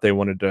starting up, they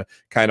wanted to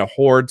kind of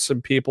hoard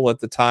some people at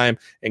the time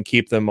and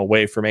keep them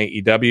away from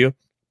AEW.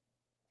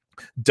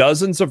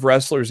 Dozens of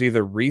wrestlers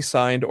either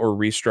re-signed or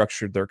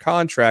restructured their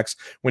contracts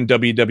when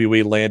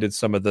WWE landed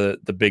some of the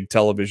big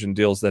television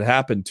deals that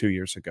happened 2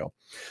 years ago.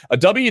 A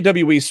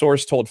WWE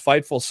source told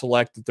Fightful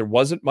Select that there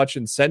wasn't much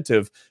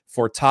incentive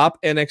for top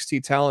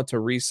NXT talent to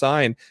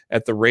re-sign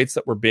at the rates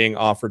that were being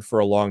offered for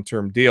a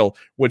long-term deal,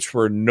 which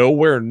were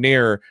nowhere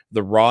near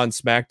the Raw and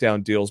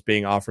SmackDown deals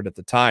being offered at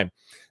the time.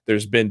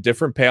 There's been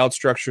different payout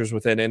structures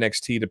within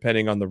NXT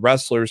depending on the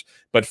wrestlers,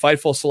 but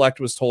Fightful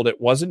Select was told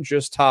it wasn't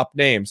just top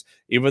names.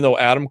 Even though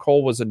Adam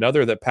Cole was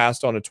another that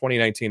passed on a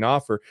 2019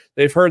 offer,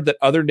 they've heard that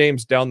other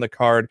names down the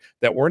card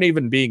that weren't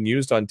even being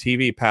used on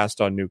TV passed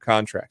on new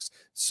contracts.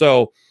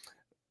 So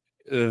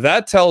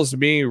that tells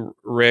me,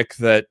 Rick,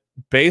 that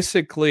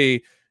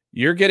basically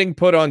you're getting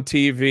put on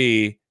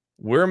TV.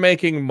 We're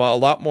making a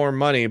lot more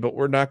money, but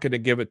we're not going to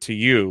give it to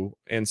you.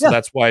 And so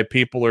that's why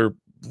people are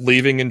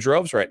leaving in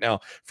droves right now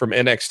from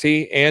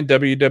NXT and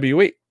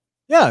WWE.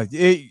 Yeah.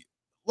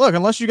 Look,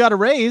 unless you got a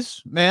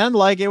raise, man,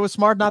 like it was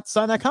smart not to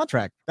sign that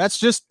contract. That's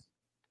just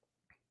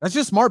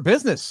smart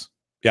business.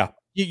 Yeah.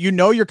 You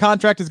know your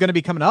contract is going to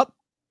be coming up.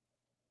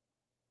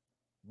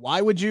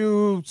 Why would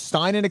you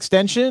sign an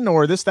extension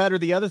or this, that, or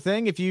the other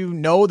thing if you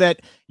know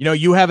that,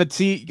 you have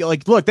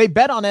look, they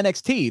bet on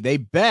NXT. They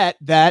bet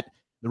that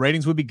the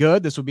ratings would be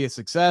good. This would be a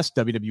success.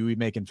 WWE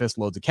making fist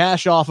loads of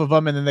cash off of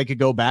them. And then they could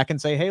go back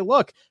and say, hey,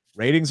 look,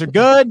 ratings are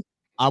good.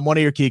 I'm one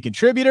of your key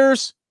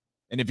contributors.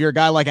 And if you're a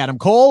guy like Adam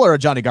Cole or a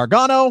Johnny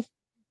Gargano,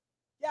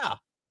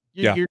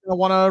 you're going to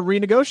want to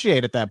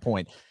renegotiate at that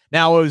point.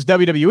 Now, it was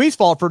WWE's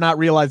fault for not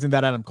realizing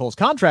that Adam Cole's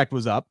contract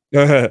was up.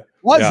 Up.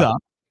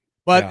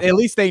 But at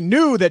least they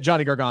knew that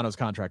Johnny Gargano's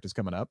contract is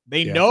coming up.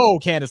 They know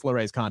Candice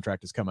LeRae's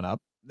contract is coming up.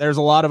 There's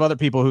a lot of other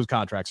people whose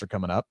contracts are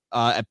coming up.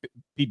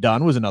 Pete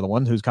Dunne was another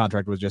one whose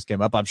contract just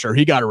came up. I'm sure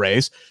he got a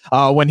raise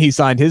when he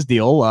signed his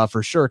deal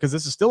for sure, because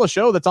this is still a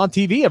show that's on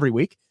TV every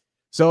week.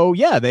 So,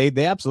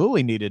 they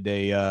absolutely needed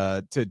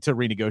to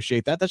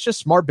renegotiate that. That's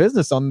just smart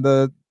business on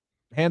the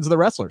hands of the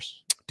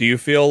wrestlers. Do you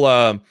feel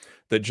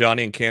that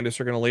Johnny and Candice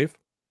are going to leave?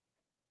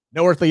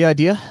 No earthly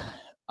idea.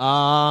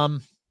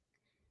 Because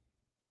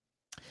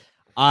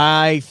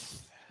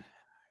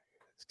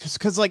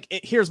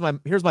here's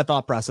my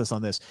thought process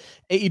on this.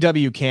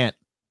 AEW can't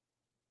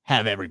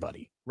have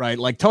everybody, right?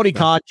 Like Tony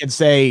Khan can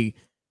say,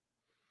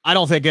 I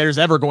don't think there's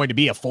ever going to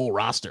be a full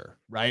roster,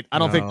 right? I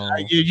don't think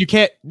you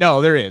can't.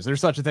 No, there is.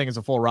 There's such a thing as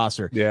a full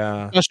roster.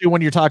 Yeah. Especially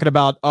when you're talking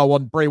about,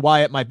 Bray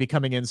Wyatt might be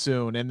coming in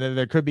soon. And then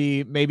there could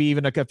be maybe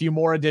even a few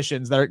more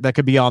additions that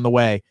could be on the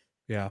way.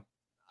 Yeah.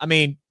 I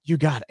mean, you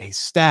got a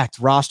stacked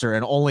roster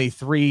and only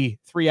three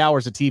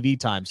hours of TV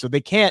time. So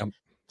they can't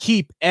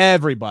keep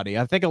everybody.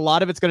 I think a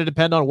lot of it's going to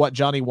depend on what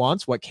Johnny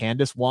wants, what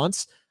Candice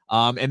wants.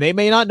 And they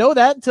may not know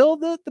that until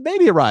the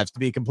baby arrives, to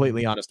be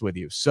completely honest with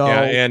you. So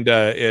and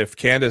if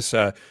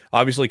Candice,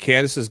 obviously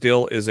Candice's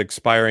deal is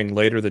expiring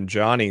later than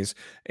Johnny's,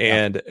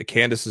 and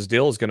Candice's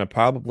deal is going to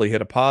probably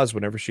hit a pause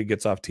whenever she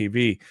gets off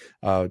TV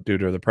due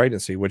to the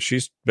pregnancy, which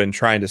she's been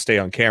trying to stay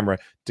on camera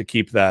to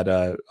keep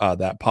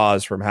that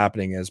pause from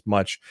happening as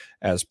much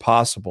as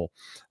possible.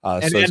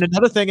 And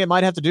another thing it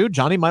might have to do,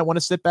 Johnny might want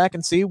to sit back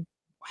and see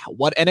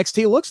what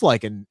NXT looks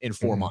like in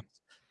 4 months.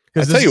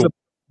 Because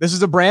this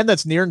is a brand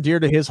that's near and dear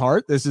to his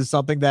heart. This is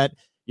something that,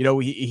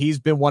 he's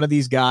been one of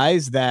these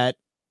guys that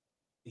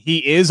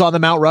he is on the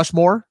Mount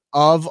Rushmore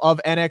of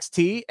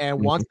NXT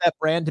and wants that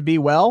brand to be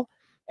well.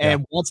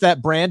 and wants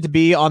that brand to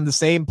be on the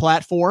same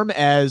platform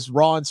as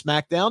Raw and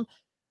SmackDown.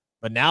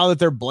 But now that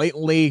they're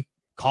blatantly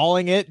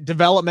calling it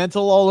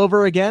developmental all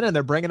over again, and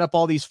they're bringing up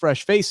all these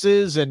fresh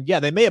faces, and yeah,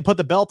 they may have put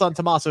the belt on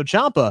Tommaso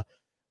Ciampa,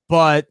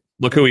 but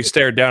look who he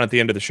stared down at the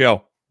end of the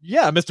show.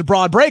 Yeah, Mr.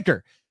 Braun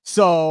Breaker.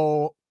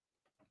 So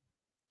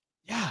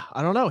yeah,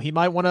 I don't know. He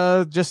might want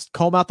to just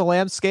comb out the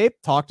landscape,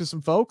 talk to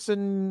some folks,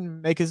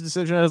 and make his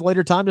decision at a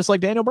later time, just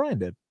like Daniel Bryan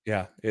did.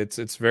 Yeah,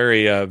 it's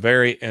very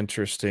very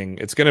interesting.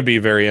 It's going to be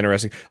very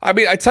interesting. I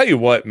mean, I tell you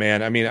what,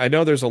 man. I mean, I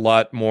know there's a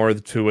lot more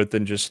to it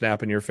than just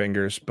snapping your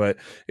fingers, but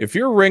if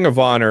you're Ring of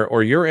Honor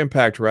or you're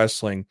Impact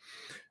Wrestling,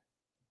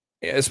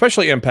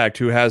 especially Impact,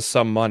 who has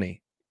some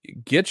money,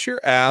 get your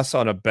ass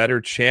on a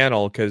better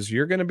channel, because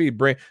you're going to be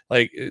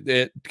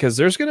because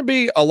there's going to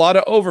be a lot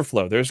of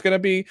overflow. There's going to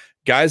be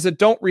guys that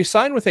don't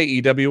re-sign with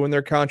AEW when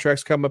their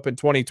contracts come up in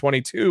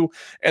 2022,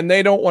 and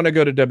they don't want to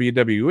go to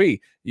WWE.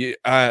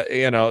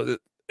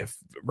 If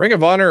Ring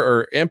of Honor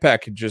or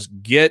Impact could just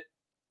get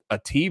a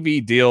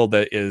TV deal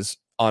that is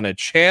on a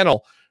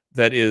channel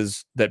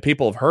that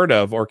people have heard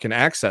of or can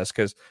access.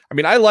 Because I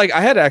mean,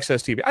 I had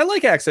Access TV. I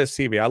like Access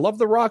TV. I love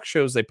the Rock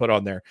shows they put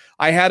on there.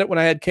 I had it when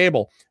I had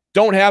cable.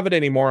 Don't have it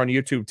anymore on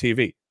YouTube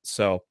TV.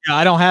 So yeah,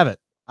 I don't have it.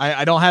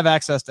 I don't have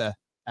access to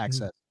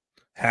access.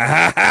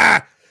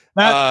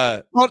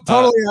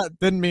 Totally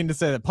didn't mean to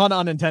say that. Pun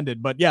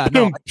unintended. But yeah,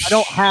 no, I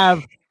don't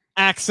have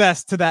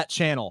access to that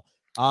channel.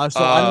 So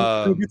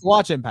I don't get to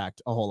watch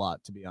Impact a whole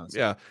lot, to be honest.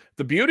 Yeah.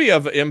 The beauty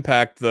of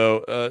Impact,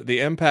 though,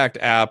 the Impact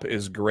app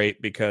is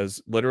great,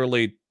 because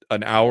literally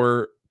an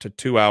hour to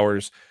 2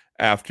 hours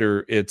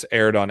after it's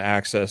aired on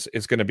Access,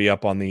 it's going to be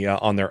up on the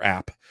on their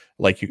app.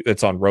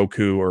 It's on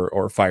Roku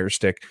or Fire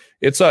Stick.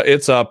 It's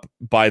up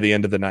by the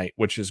end of the night,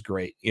 which is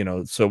great.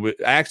 So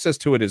access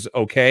to it is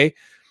okay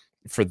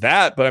for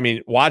that. But I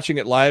mean, watching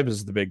it live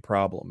is the big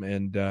problem.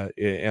 And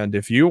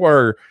if you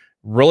are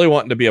really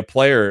wanting to be a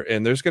player,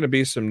 and there's going to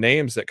be some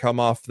names that come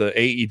off the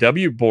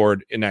AEW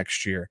board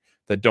next year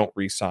that don't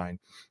re-sign.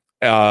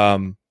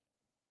 I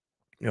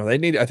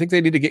think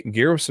they need to get in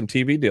gear with some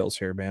TV deals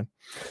here, man.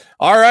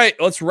 All right,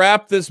 let's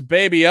wrap this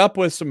baby up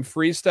with some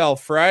Freestyle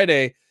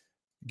Friday.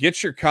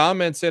 Get your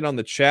comments in on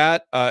the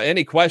chat.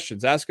 Any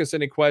questions? Ask us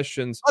any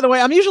questions. By the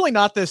way, I'm usually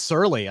not this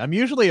surly. I'm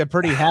usually a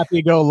pretty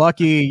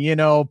happy-go-lucky,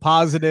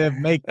 positive,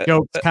 make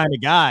jokes kind of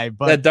guy.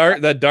 But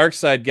that dark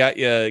side got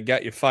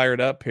you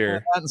fired up here.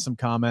 I've gotten some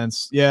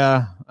comments.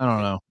 Yeah, I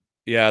don't know.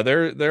 Yeah,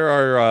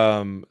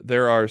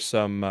 there are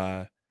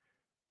some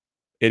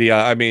idiot.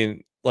 I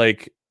mean, I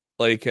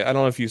don't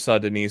know if you saw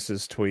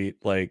Denise's tweet.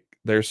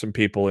 There's some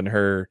people in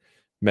her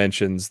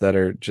mentions that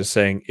are just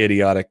saying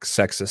idiotic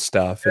sexist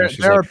stuff, and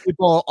there are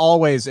people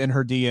always in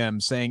her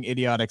DM saying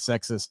idiotic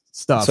sexist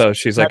stuff. So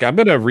she's like, I'm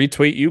gonna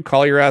retweet you,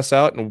 call your ass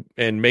out,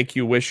 and make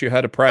you wish you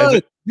had a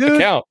private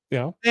account.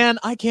 Man,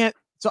 I can't.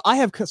 So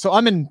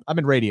I'm in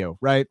radio,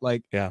 right?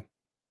 Yeah,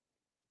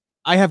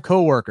 I have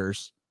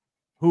coworkers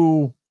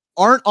who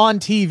aren't on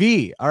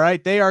TV. All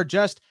right, they are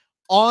just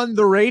on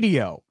the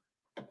radio.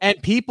 And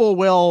people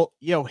will,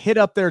 hit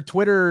up their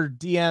Twitter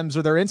DMs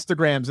or their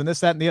Instagrams and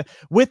this, that, and the other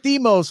with the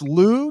most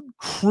lewd,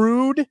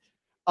 crude,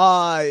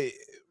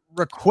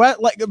 request,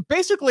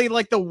 basically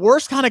the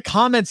worst kind of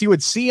comments you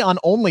would see on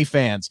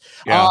OnlyFans.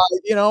 Yeah.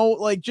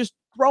 Just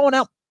throwing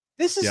out.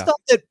 This is stuff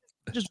that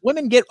just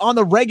women get on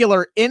the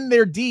regular in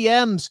their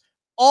DMs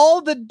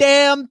all the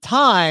damn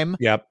time.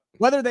 Yep.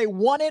 Whether they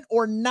want it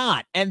or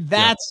not, and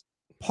that's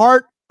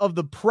part of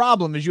the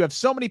problem. Is you have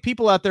so many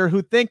people out there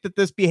who think that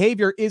this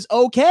behavior is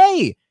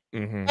okay.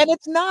 Mm-hmm. And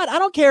it's not. I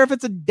don't care if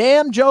it's a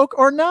damn joke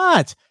or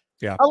not.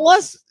 Yeah.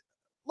 Unless,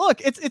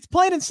 look, it's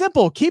plain and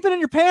simple. Keep it in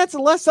your pants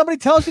unless somebody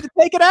tells you to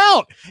take it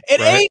out.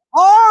 It ain't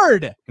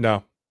hard.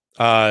 No.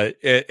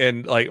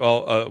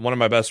 One of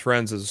my best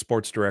friends is a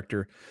sports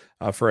director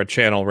for a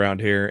channel around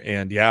here,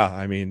 and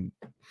I mean,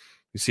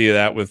 you see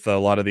that with a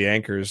lot of the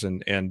anchors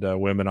and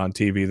women on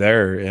TV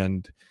there,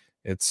 and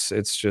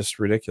it's just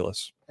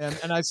ridiculous.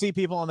 And I see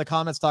people in the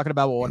comments talking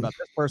about, well, what about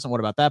this person?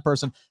 What about that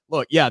person?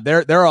 Look,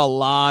 there are a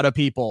lot of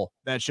people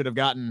that should have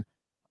gotten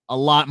a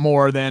lot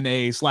more than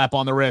a slap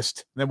on the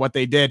wrist than what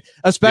they did,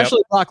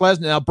 especially Brock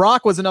Lesnar. Now,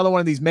 Brock was another one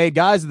of these made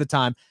guys at the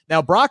time.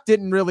 Now, Brock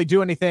didn't really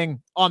do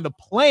anything on the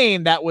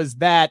plane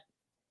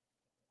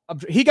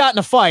he got in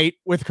a fight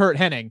with Kurt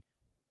Hennig.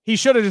 He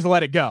should have just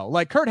let it go.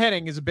 Kurt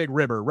Hennig is a big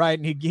ribber, right?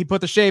 And he put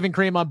the shaving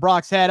cream on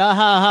Brock's head.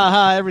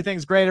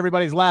 Everything's great.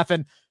 Everybody's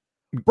laughing.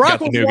 Brock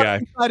was the one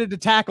who decided to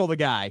tackle the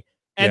guy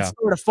and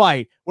start a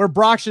fight, where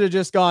Brock should have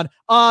just gone,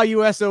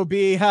 you SOB,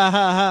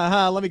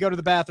 let me go to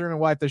the bathroom and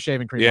wipe the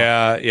shaving cream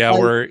off.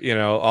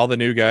 We're, all the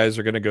new guys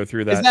are going to go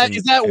through that.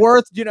 Is that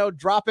worth,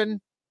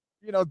 dropping,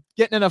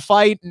 getting in a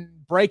fight and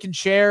breaking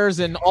chairs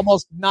and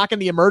almost knocking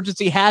the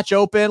emergency hatch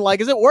open?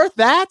 Is it worth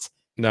that?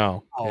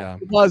 No.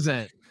 It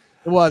wasn't.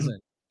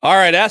 All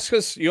right, ask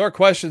us your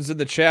questions in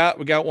the chat.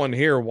 We got one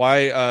here.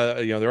 Why,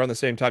 they're on the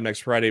same time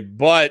next Friday,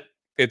 but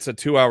it's a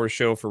 2-hour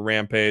show for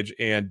Rampage,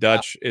 and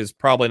Dutch is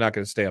probably not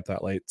going to stay up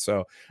that late.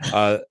 So,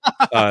 like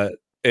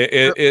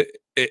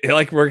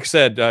Rick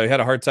said, I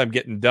had a hard time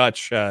getting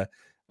Dutch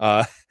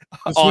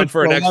on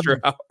for an extra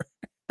hour.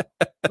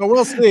 But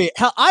we'll see.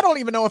 Hell, I don't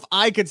even know if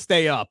I could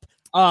stay up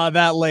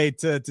that late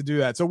to do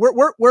that. So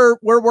we're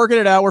working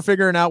it out. We're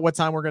figuring out what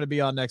time we're going to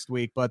be on next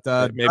week. But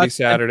maybe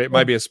Saturday. It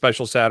might be a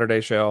special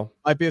Saturday show.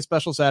 Might be a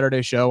special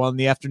Saturday show on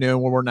the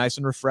afternoon where we're nice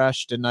and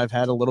refreshed, and I've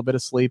had a little bit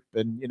of sleep,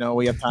 and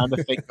we have time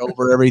to think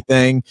over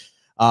everything.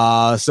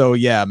 So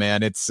yeah,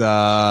 man, it's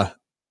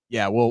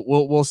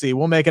we'll see.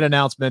 We'll make an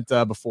announcement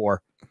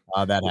before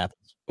that happens.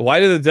 Why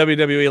did the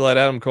WWE let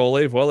Adam Cole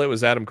leave? Well, it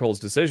was Adam Cole's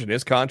decision.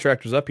 His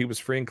contract was up. He was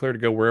free and clear to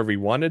go wherever he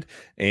wanted,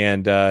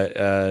 and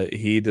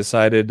he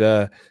decided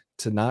to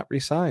not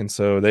resign.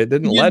 So they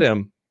didn't let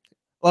him.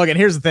 Look, and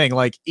here's the thing.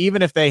 Like,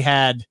 even if they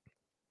had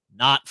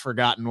not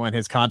forgotten when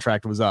his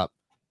contract was up,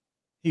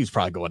 he was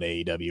probably going to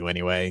AEW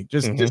anyway.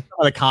 Just some of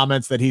the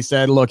comments that he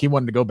said, look, he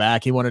wanted to go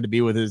back. He wanted to be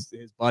with his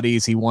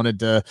buddies. He wanted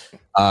to,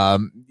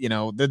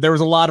 there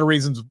was a lot of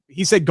reasons.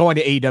 He said going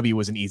to AEW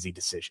was an easy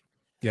decision.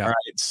 Yeah. All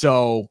right.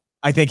 So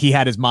I think he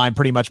had his mind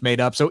pretty much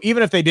made up. So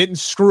even if they didn't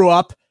screw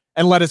up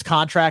and let his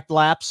contract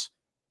lapse,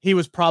 he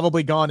was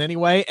probably gone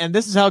anyway. And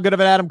this is how good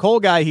of an Adam Cole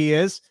guy he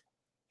is.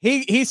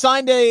 He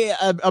signed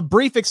a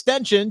brief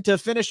extension to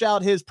finish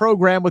out his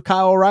program with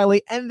Kyle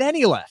O'Reilly, and then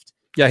he left.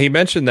 Yeah, he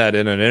mentioned that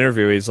in an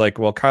interview. He's like,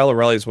 well, Kyle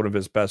O'Reilly is one of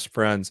his best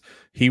friends.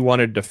 He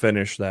wanted to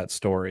finish that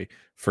story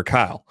for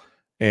Kyle.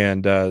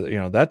 And,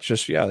 that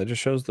just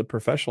shows the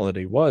professional that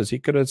he was. He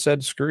could have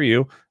said, screw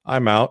you,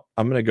 I'm out.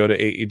 I'm going to go to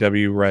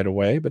AEW right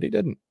away, but he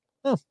didn't.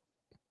 Oh.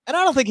 And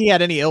I don't think he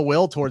had any ill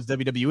will towards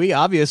WWE,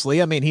 obviously.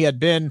 I mean, he had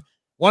been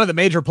one of the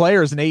major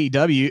players in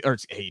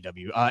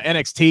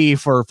NXT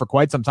for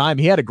quite some time.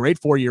 He had a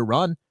great 4-year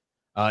run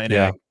in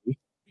NXT.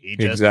 He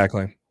just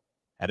exactly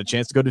had a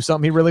chance to go do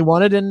something he really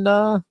wanted in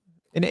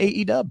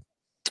AEW.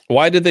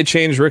 Why did they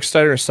change Rick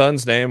Steiner's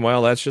son's name?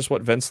 Well, that's just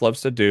what Vince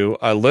loves to do.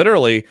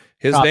 Literally,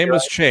 his name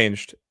was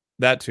changed,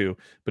 that too,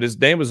 but his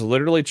name was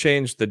literally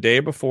changed the day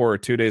before or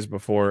 2 days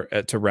before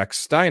to Rex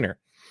Steiner.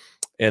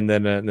 And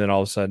then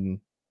all of a sudden,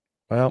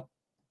 well,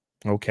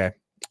 okay.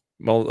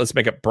 Well, let's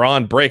make it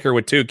Braun Breaker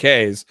with 2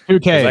 Ks. 2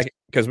 Ks.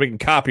 Because we can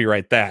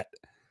copyright that.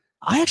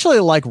 I actually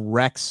like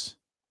Rex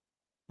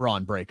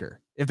Braun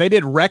Breaker. If they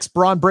did Rex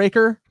Braun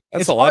Breaker,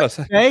 that's a lot of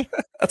say.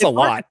 That's a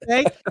lot.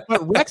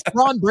 But Rex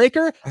Braun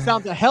Breaker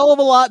sounds a hell of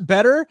a lot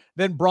better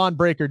than Braun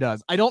Breaker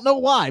does. I don't know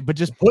why, but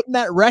just putting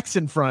that Rex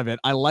in front of it,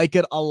 I like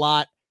it a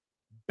lot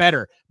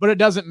better. But it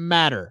doesn't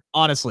matter,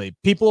 honestly.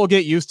 People will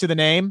get used to the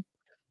name,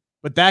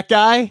 but that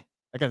guy's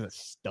a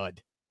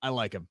stud. I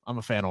like him. I'm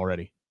a fan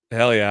already.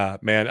 Hell yeah,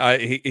 man.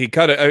 He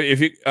cut it. If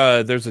you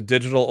there's a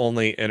digital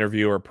only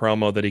interview or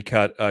promo that he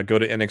cut, go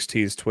to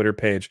NXT's Twitter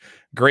page.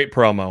 Great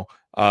promo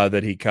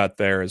that he cut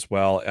there as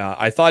well.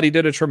 I thought he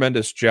did a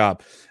tremendous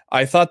job.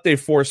 I thought they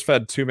force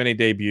fed too many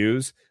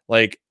debuts.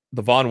 Like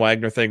the Von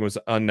Wagner thing was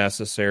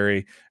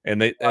unnecessary,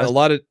 and a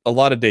lot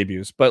of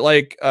debuts. But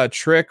like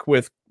Trick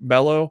with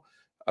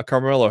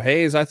Carmelo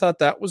Hayes, I thought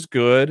that was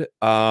good.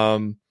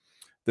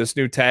 This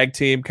new tag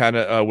team kind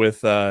of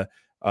with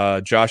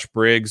Josh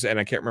Briggs, and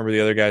I can't remember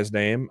the other guy's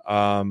name.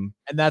 And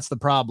that's the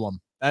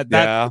problem.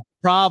 The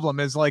problem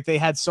is, like, they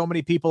had so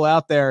many people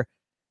out there.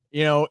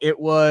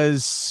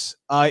 It's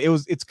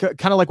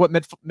kind of like what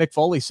Mick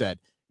Foley said.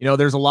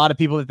 There's a lot of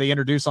people that they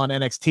introduce on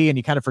NXT, and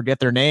you kind of forget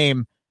their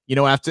name,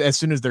 as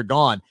soon as they're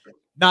gone.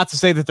 Not to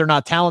say that they're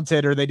not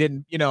talented or they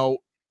didn't.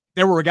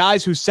 There were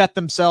guys who set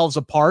themselves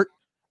apart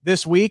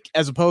this week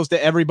as opposed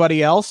to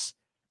everybody else.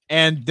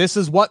 And this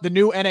is what the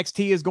new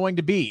NXT is going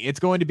to be. It's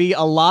going to be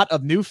a lot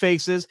of new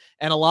faces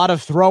and a lot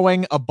of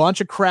throwing a bunch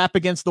of crap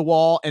against the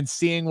wall and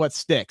seeing what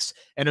sticks.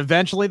 And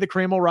eventually the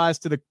cream will rise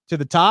to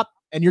the top,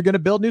 and you're going to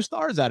build new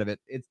stars out of it.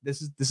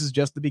 This is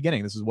just the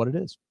beginning. This is what it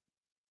is.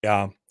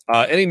 Yeah.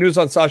 Any news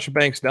on Sasha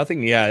Banks?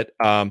 Nothing yet.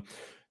 A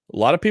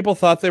lot of people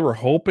thought they were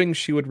hoping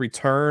she would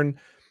return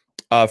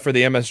for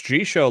the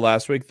MSG show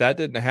last week. That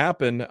didn't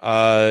happen.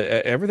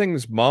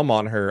 Everything's mum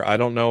on her. I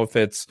don't know if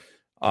it's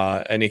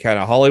any kind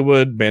of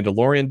Hollywood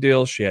Mandalorian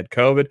deal. She had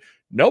COVID.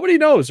 Nobody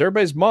knows.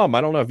 Everybody's mom.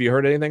 I don't know. Have you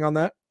heard anything on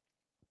that?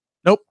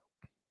 Nope.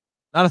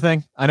 Not a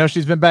thing. I know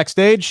she's been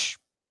backstage.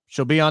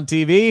 She'll be on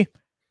TV.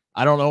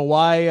 I don't know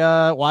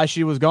why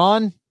she was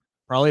gone.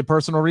 Probably a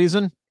personal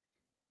reason.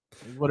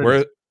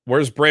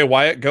 Where's Bray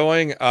Wyatt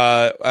going?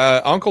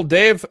 Uncle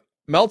Dave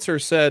Meltzer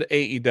said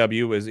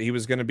AEW he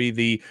was going to be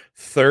the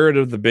third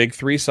of the big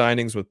 3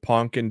 signings with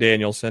Punk and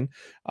Danielson.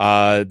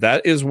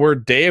 That is where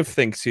Dave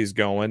thinks he's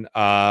going.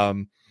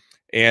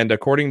 And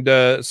according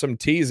to some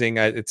teasing,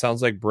 it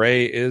sounds like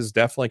Bray is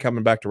definitely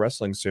coming back to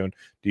wrestling soon.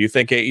 Do you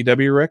think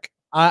AEW, Rick?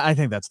 I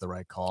think that's the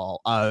right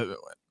call.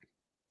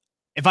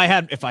 If I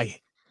had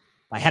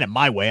it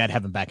my way, I'd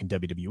have him back in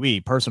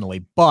WWE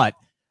personally. But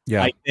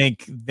yeah, I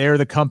think they're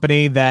the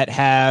company that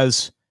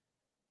has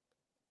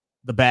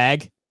the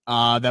bag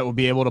that will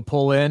be able to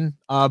pull in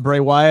Bray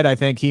Wyatt. I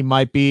think he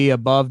might be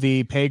above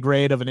the pay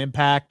grade of an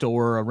Impact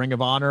or a Ring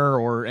of Honor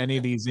or any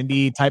of these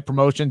indie type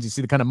promotions. You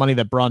see the kind of money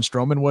that Braun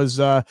Strowman was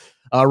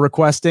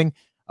requesting.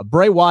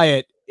 Bray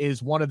Wyatt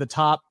is one of the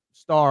top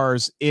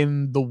stars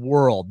in the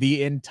world.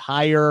 The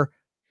entire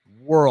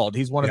world.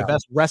 He's one of the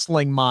best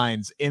wrestling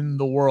minds in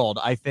the world.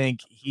 I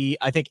think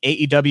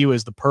AEW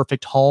is the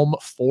perfect home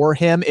for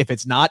him if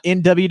it's not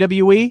in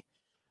WWE.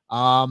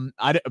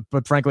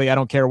 But frankly, I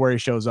don't care where he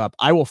shows up.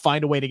 I will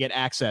find a way to get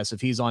access if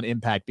he's on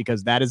Impact,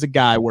 because that is a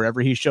guy, wherever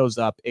he shows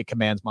up, it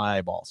commands my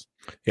eyeballs.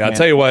 Yeah, I'll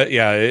tell you what.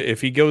 Yeah,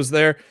 if he goes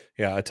there,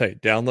 yeah, I tell you,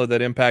 download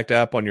that Impact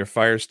app on your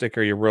Fire Stick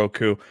or your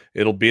Roku.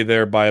 It'll be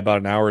there by about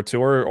an hour or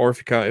two, or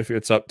if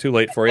it's up too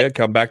late for you,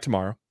 come back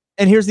tomorrow.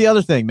 And here's the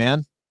other thing,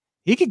 man.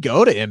 He could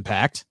go to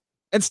Impact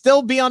and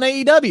still be on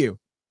AEW.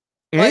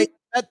 Like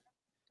that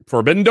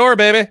forbidden door,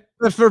 baby.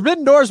 The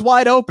forbidden door is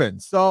wide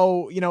open.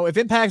 So, if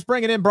Impact's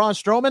bringing in Braun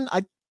Strowman,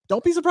 I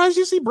don't be surprised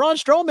you see Braun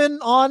Strowman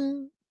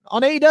on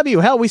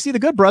AEW. Hell, we see the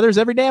Good Brothers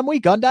every damn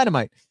week on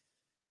Dynamite.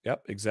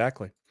 Yep,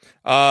 exactly.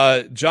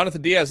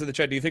 Jonathan Diaz in the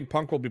chat. Do you think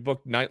Punk will be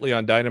booked nightly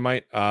on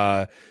Dynamite?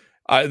 Nightly,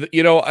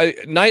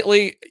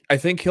 I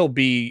think he'll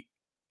be.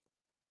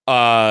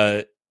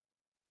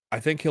 I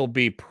think he'll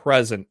be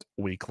present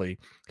weekly.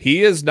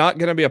 He is not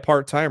going to be a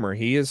part-timer.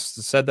 He has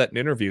said that in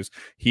interviews.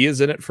 He is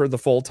in it for the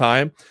full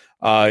time.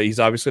 He's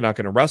obviously not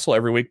going to wrestle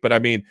every week, but I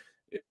mean,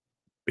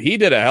 he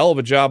did a hell of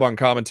a job on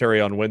commentary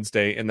on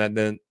Wednesday, and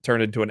then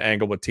turned into an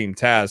angle with Team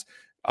Taz.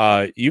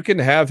 You can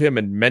have him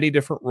in many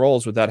different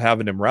roles without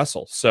having him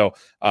wrestle. So,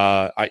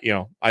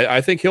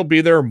 I think he'll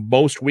be there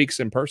most weeks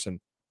in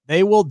person.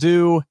 They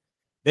will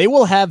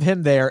have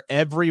him there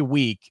every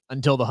week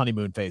until the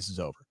honeymoon phase is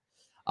over.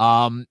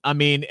 I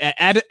mean,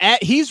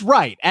 he's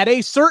right. At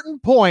a certain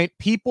point,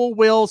 people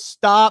will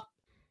stop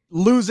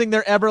losing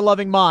their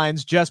ever-loving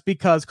minds just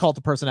because Cult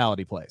of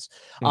Personality plays.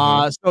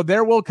 So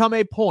there will come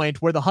a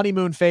point where the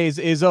honeymoon phase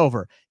is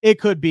over. It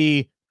could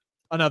be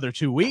another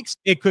 2 weeks.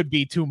 It could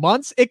be 2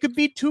 months. It could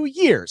be 2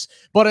 years.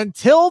 But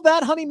until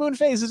that honeymoon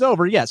phase is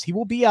over, yes, he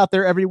will be out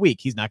there every week.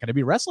 He's not going to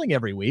be wrestling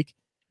every week,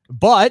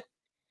 but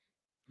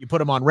you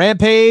put him on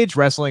Rampage,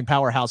 Wrestling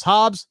Powerhouse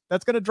Hobbs,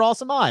 that's going to draw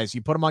some eyes.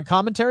 You put him on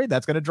commentary,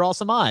 that's going to draw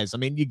some eyes. I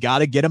mean, you got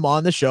to get him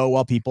on the show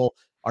while people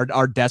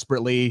are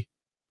desperately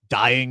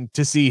dying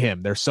to see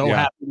him. They're so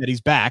happy that he's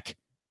back.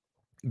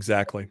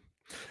 Exactly.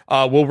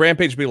 Will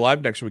Rampage be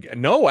live next week?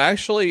 No,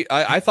 actually,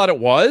 I thought it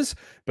was,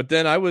 but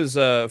then I was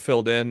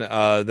filled in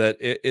that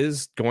it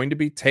is going to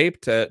be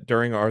taped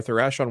during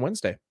Arthur Ashe on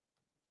Wednesday,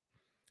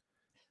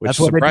 which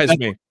surprised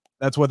me.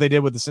 That's what they did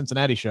with the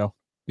Cincinnati show.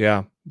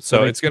 Yeah,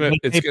 so it's gonna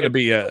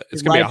be a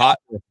hot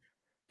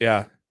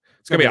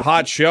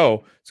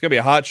show.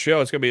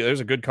 There's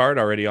a good card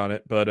already on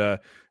it,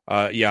 but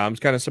I'm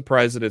kind of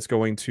surprised that it's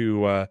going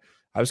to.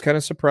 I was kind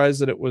of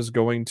surprised that it was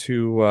going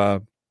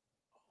to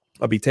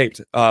be taped.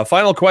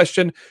 Final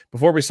question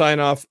before we sign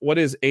off: what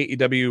is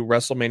AEW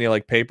WrestleMania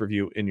like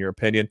pay-per-view in your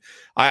opinion?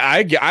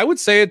 I would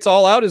say it's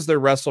All Out is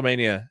their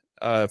WrestleMania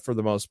for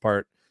the most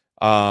part.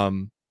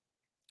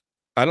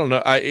 I don't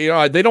know.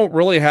 They don't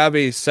really have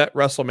a set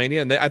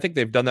WrestleMania, and I think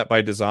they've done that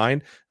by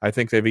design. I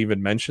think they've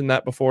even mentioned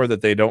that before,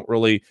 that they don't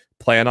really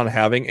plan on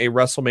having a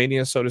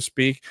WrestleMania, so to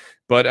speak.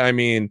 But I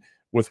mean,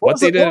 with what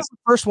they did, what was the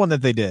first one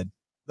that they did?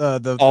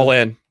 The All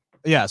In.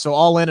 Yeah, so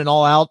All In and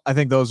All Out. I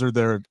think those are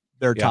their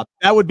top.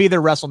 That would be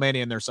their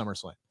WrestleMania and their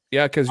SummerSlam.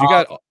 Yeah, because you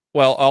got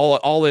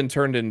All In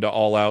turned into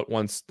All Out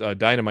once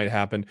Dynamite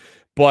happened,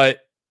 but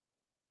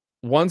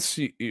once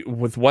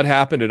with what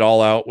happened at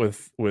All Out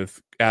with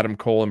Adam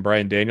Cole and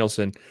Bryan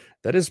Danielson,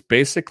 that is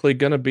basically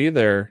going to be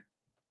their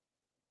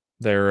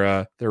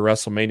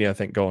WrestleMania, I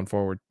think, going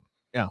forward.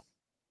 Yeah,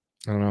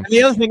 I don't know. And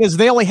the other thing is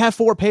they only have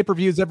 4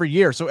 pay-per-views every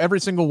year, so every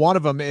single one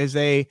of them is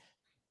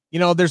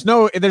there's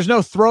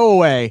no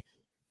throwaway.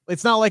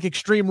 It's not like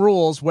Extreme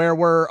Rules where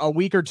we're a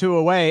week or 2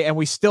 away and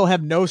we still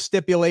have no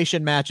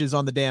stipulation matches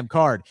on the damn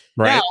card.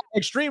 Right. Now,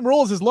 Extreme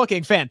Rules is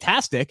looking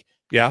fantastic.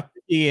 Yeah.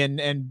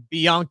 And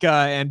Bianca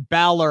and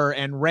Balor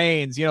and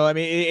Reigns,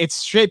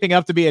 it's shaping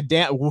up to be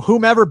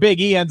whomever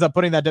Big E ends up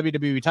putting that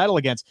WWE title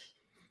against.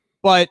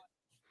 But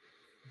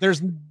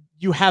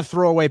you have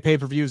throwaway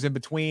pay-per-views in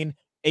between.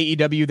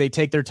 AEW, they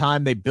take their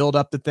time, they build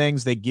up the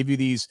things, they give you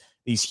these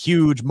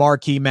huge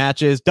marquee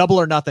matches. Double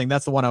or Nothing,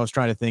 that's the one I was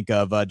trying to think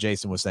of.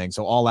 Jason was saying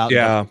so. All Out,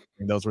 yeah,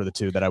 those were the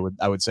 2 that I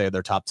would say are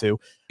their top 2.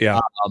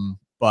 Yeah,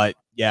 but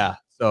yeah.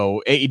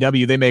 So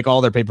AEW, they make all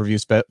their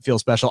pay-per-views feel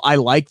special. I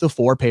like the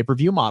 4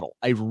 pay-per-view model.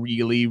 I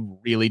really,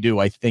 really do.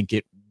 I think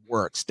it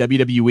works.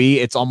 WWE,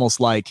 it's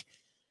almost like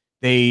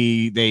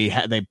they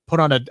put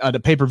on a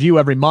pay-per-view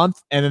every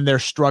month, and then they're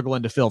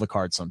struggling to fill the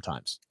card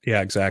sometimes.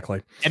 Yeah,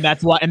 exactly. And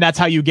that's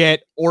how you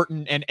get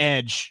Orton and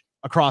Edge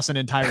across an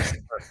entire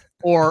summer,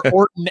 or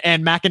Orton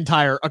and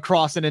McIntyre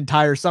across an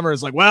entire summer.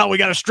 It's like, well, we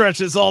got to stretch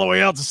this all the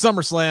way out to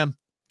SummerSlam.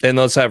 And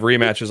let's have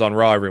rematches on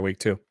Raw every week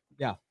too.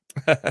 Yeah.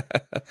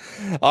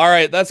 All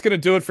right, that's going to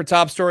do it for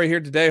Top Story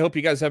here today. Hope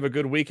you guys have a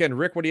good weekend.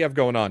 Rick, what do you have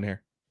going on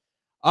here?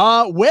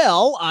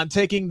 Well, I'm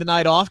taking the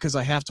night off because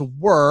I have to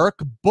work,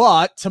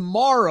 but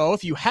tomorrow,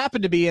 if you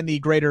happen to be in the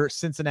greater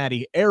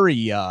Cincinnati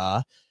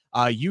area,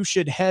 you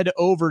should head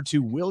over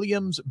to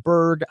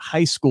Williamsburg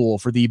High School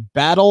for the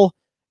Battle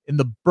in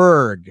the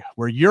Berg,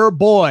 where your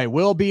boy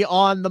will be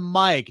on the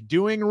mic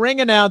doing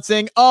ring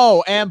announcing.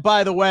 Oh, and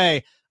by the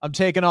way, I'm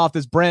taking off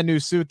this brand new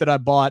suit that I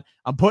bought.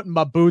 I'm putting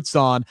my boots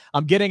on.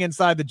 I'm getting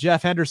inside the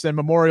Jeff Henderson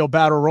Memorial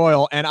Battle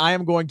Royal, and I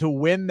am going to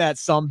win that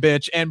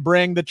sumbitch and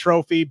bring the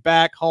trophy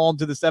back home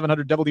to the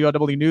 700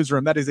 WLW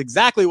newsroom. That is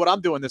exactly what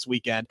I'm doing this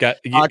weekend.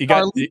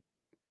 Carlito's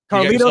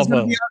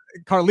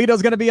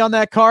going to be on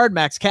that card.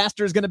 Max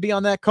Caster is going to be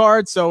on that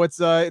card. So it's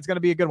going to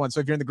be a good one. So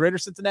if you're in the greater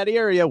Cincinnati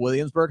area,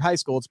 Williamsburg High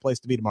School, it's a place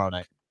to be tomorrow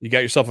night. You got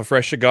yourself a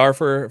fresh cigar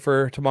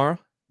for tomorrow?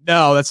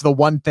 No, that's the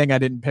one thing I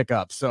didn't pick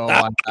up. So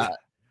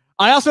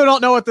I also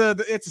don't know what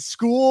it's a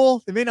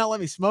school. They may not let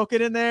me smoke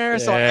it in there.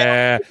 So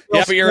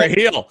but you're a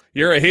heel.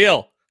 You're a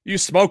heel. You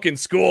smoke in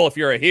school if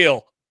you're a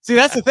heel. See,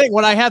 that's the thing.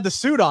 When I had the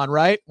suit on,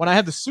 right? When I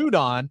had the suit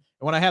on and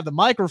when I have the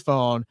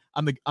microphone,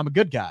 I'm a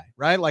good guy,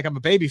 right? Like I'm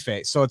a baby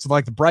face. So it's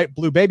like the bright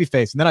blue baby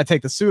face. And then I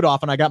take the suit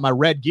off and I got my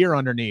red gear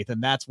underneath.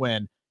 And that's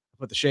when I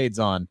put the shades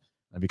on.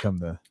 I become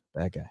the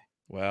bad guy.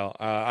 Well,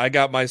 I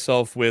got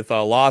myself with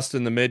Lost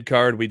in the Mid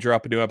Card. We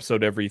drop a new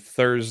episode every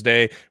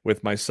Thursday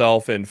with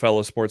myself and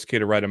fellow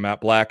Sportskeeda writer Matt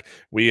Black.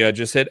 We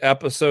just hit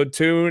episode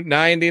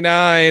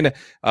 299.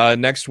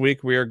 Next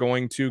week, we are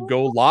going to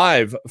go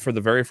live for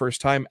the very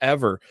first time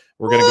ever.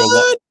 We're going to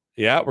go.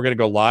 We're going to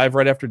go live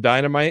right after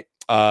Dynamite.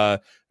 We're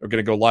going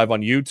to go live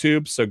on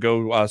YouTube. So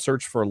go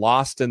search for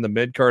Lost in the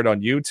Midcard on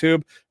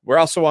YouTube. We're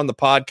also on the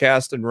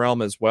podcast and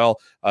realm as well.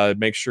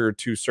 Make sure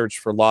to search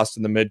for Lost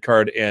in the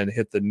Midcard and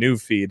hit the new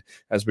feed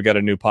as we got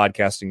a new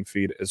podcasting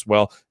feed as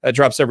well. That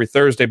drops every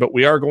Thursday, but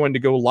we are going to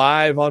go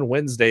live on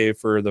Wednesday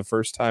for the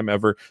first time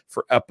ever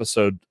for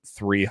episode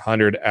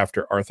 300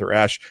 after Arthur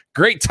Ashe.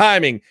 Great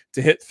timing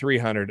to hit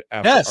 300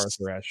 after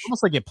Arthur Ashe.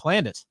 Almost like you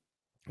planned it.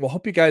 Well,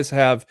 hope you guys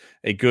have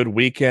a good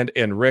weekend.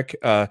 And Rick,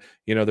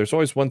 there's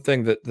always one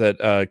thing that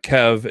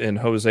Kev and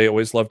Jose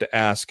always love to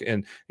ask,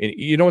 and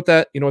you know what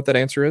that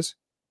answer is?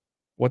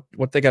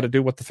 What they got to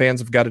do? What the fans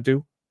have got to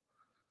do?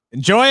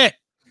 Enjoy it.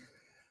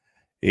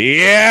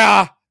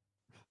 Yeah.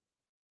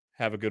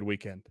 Have a good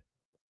weekend.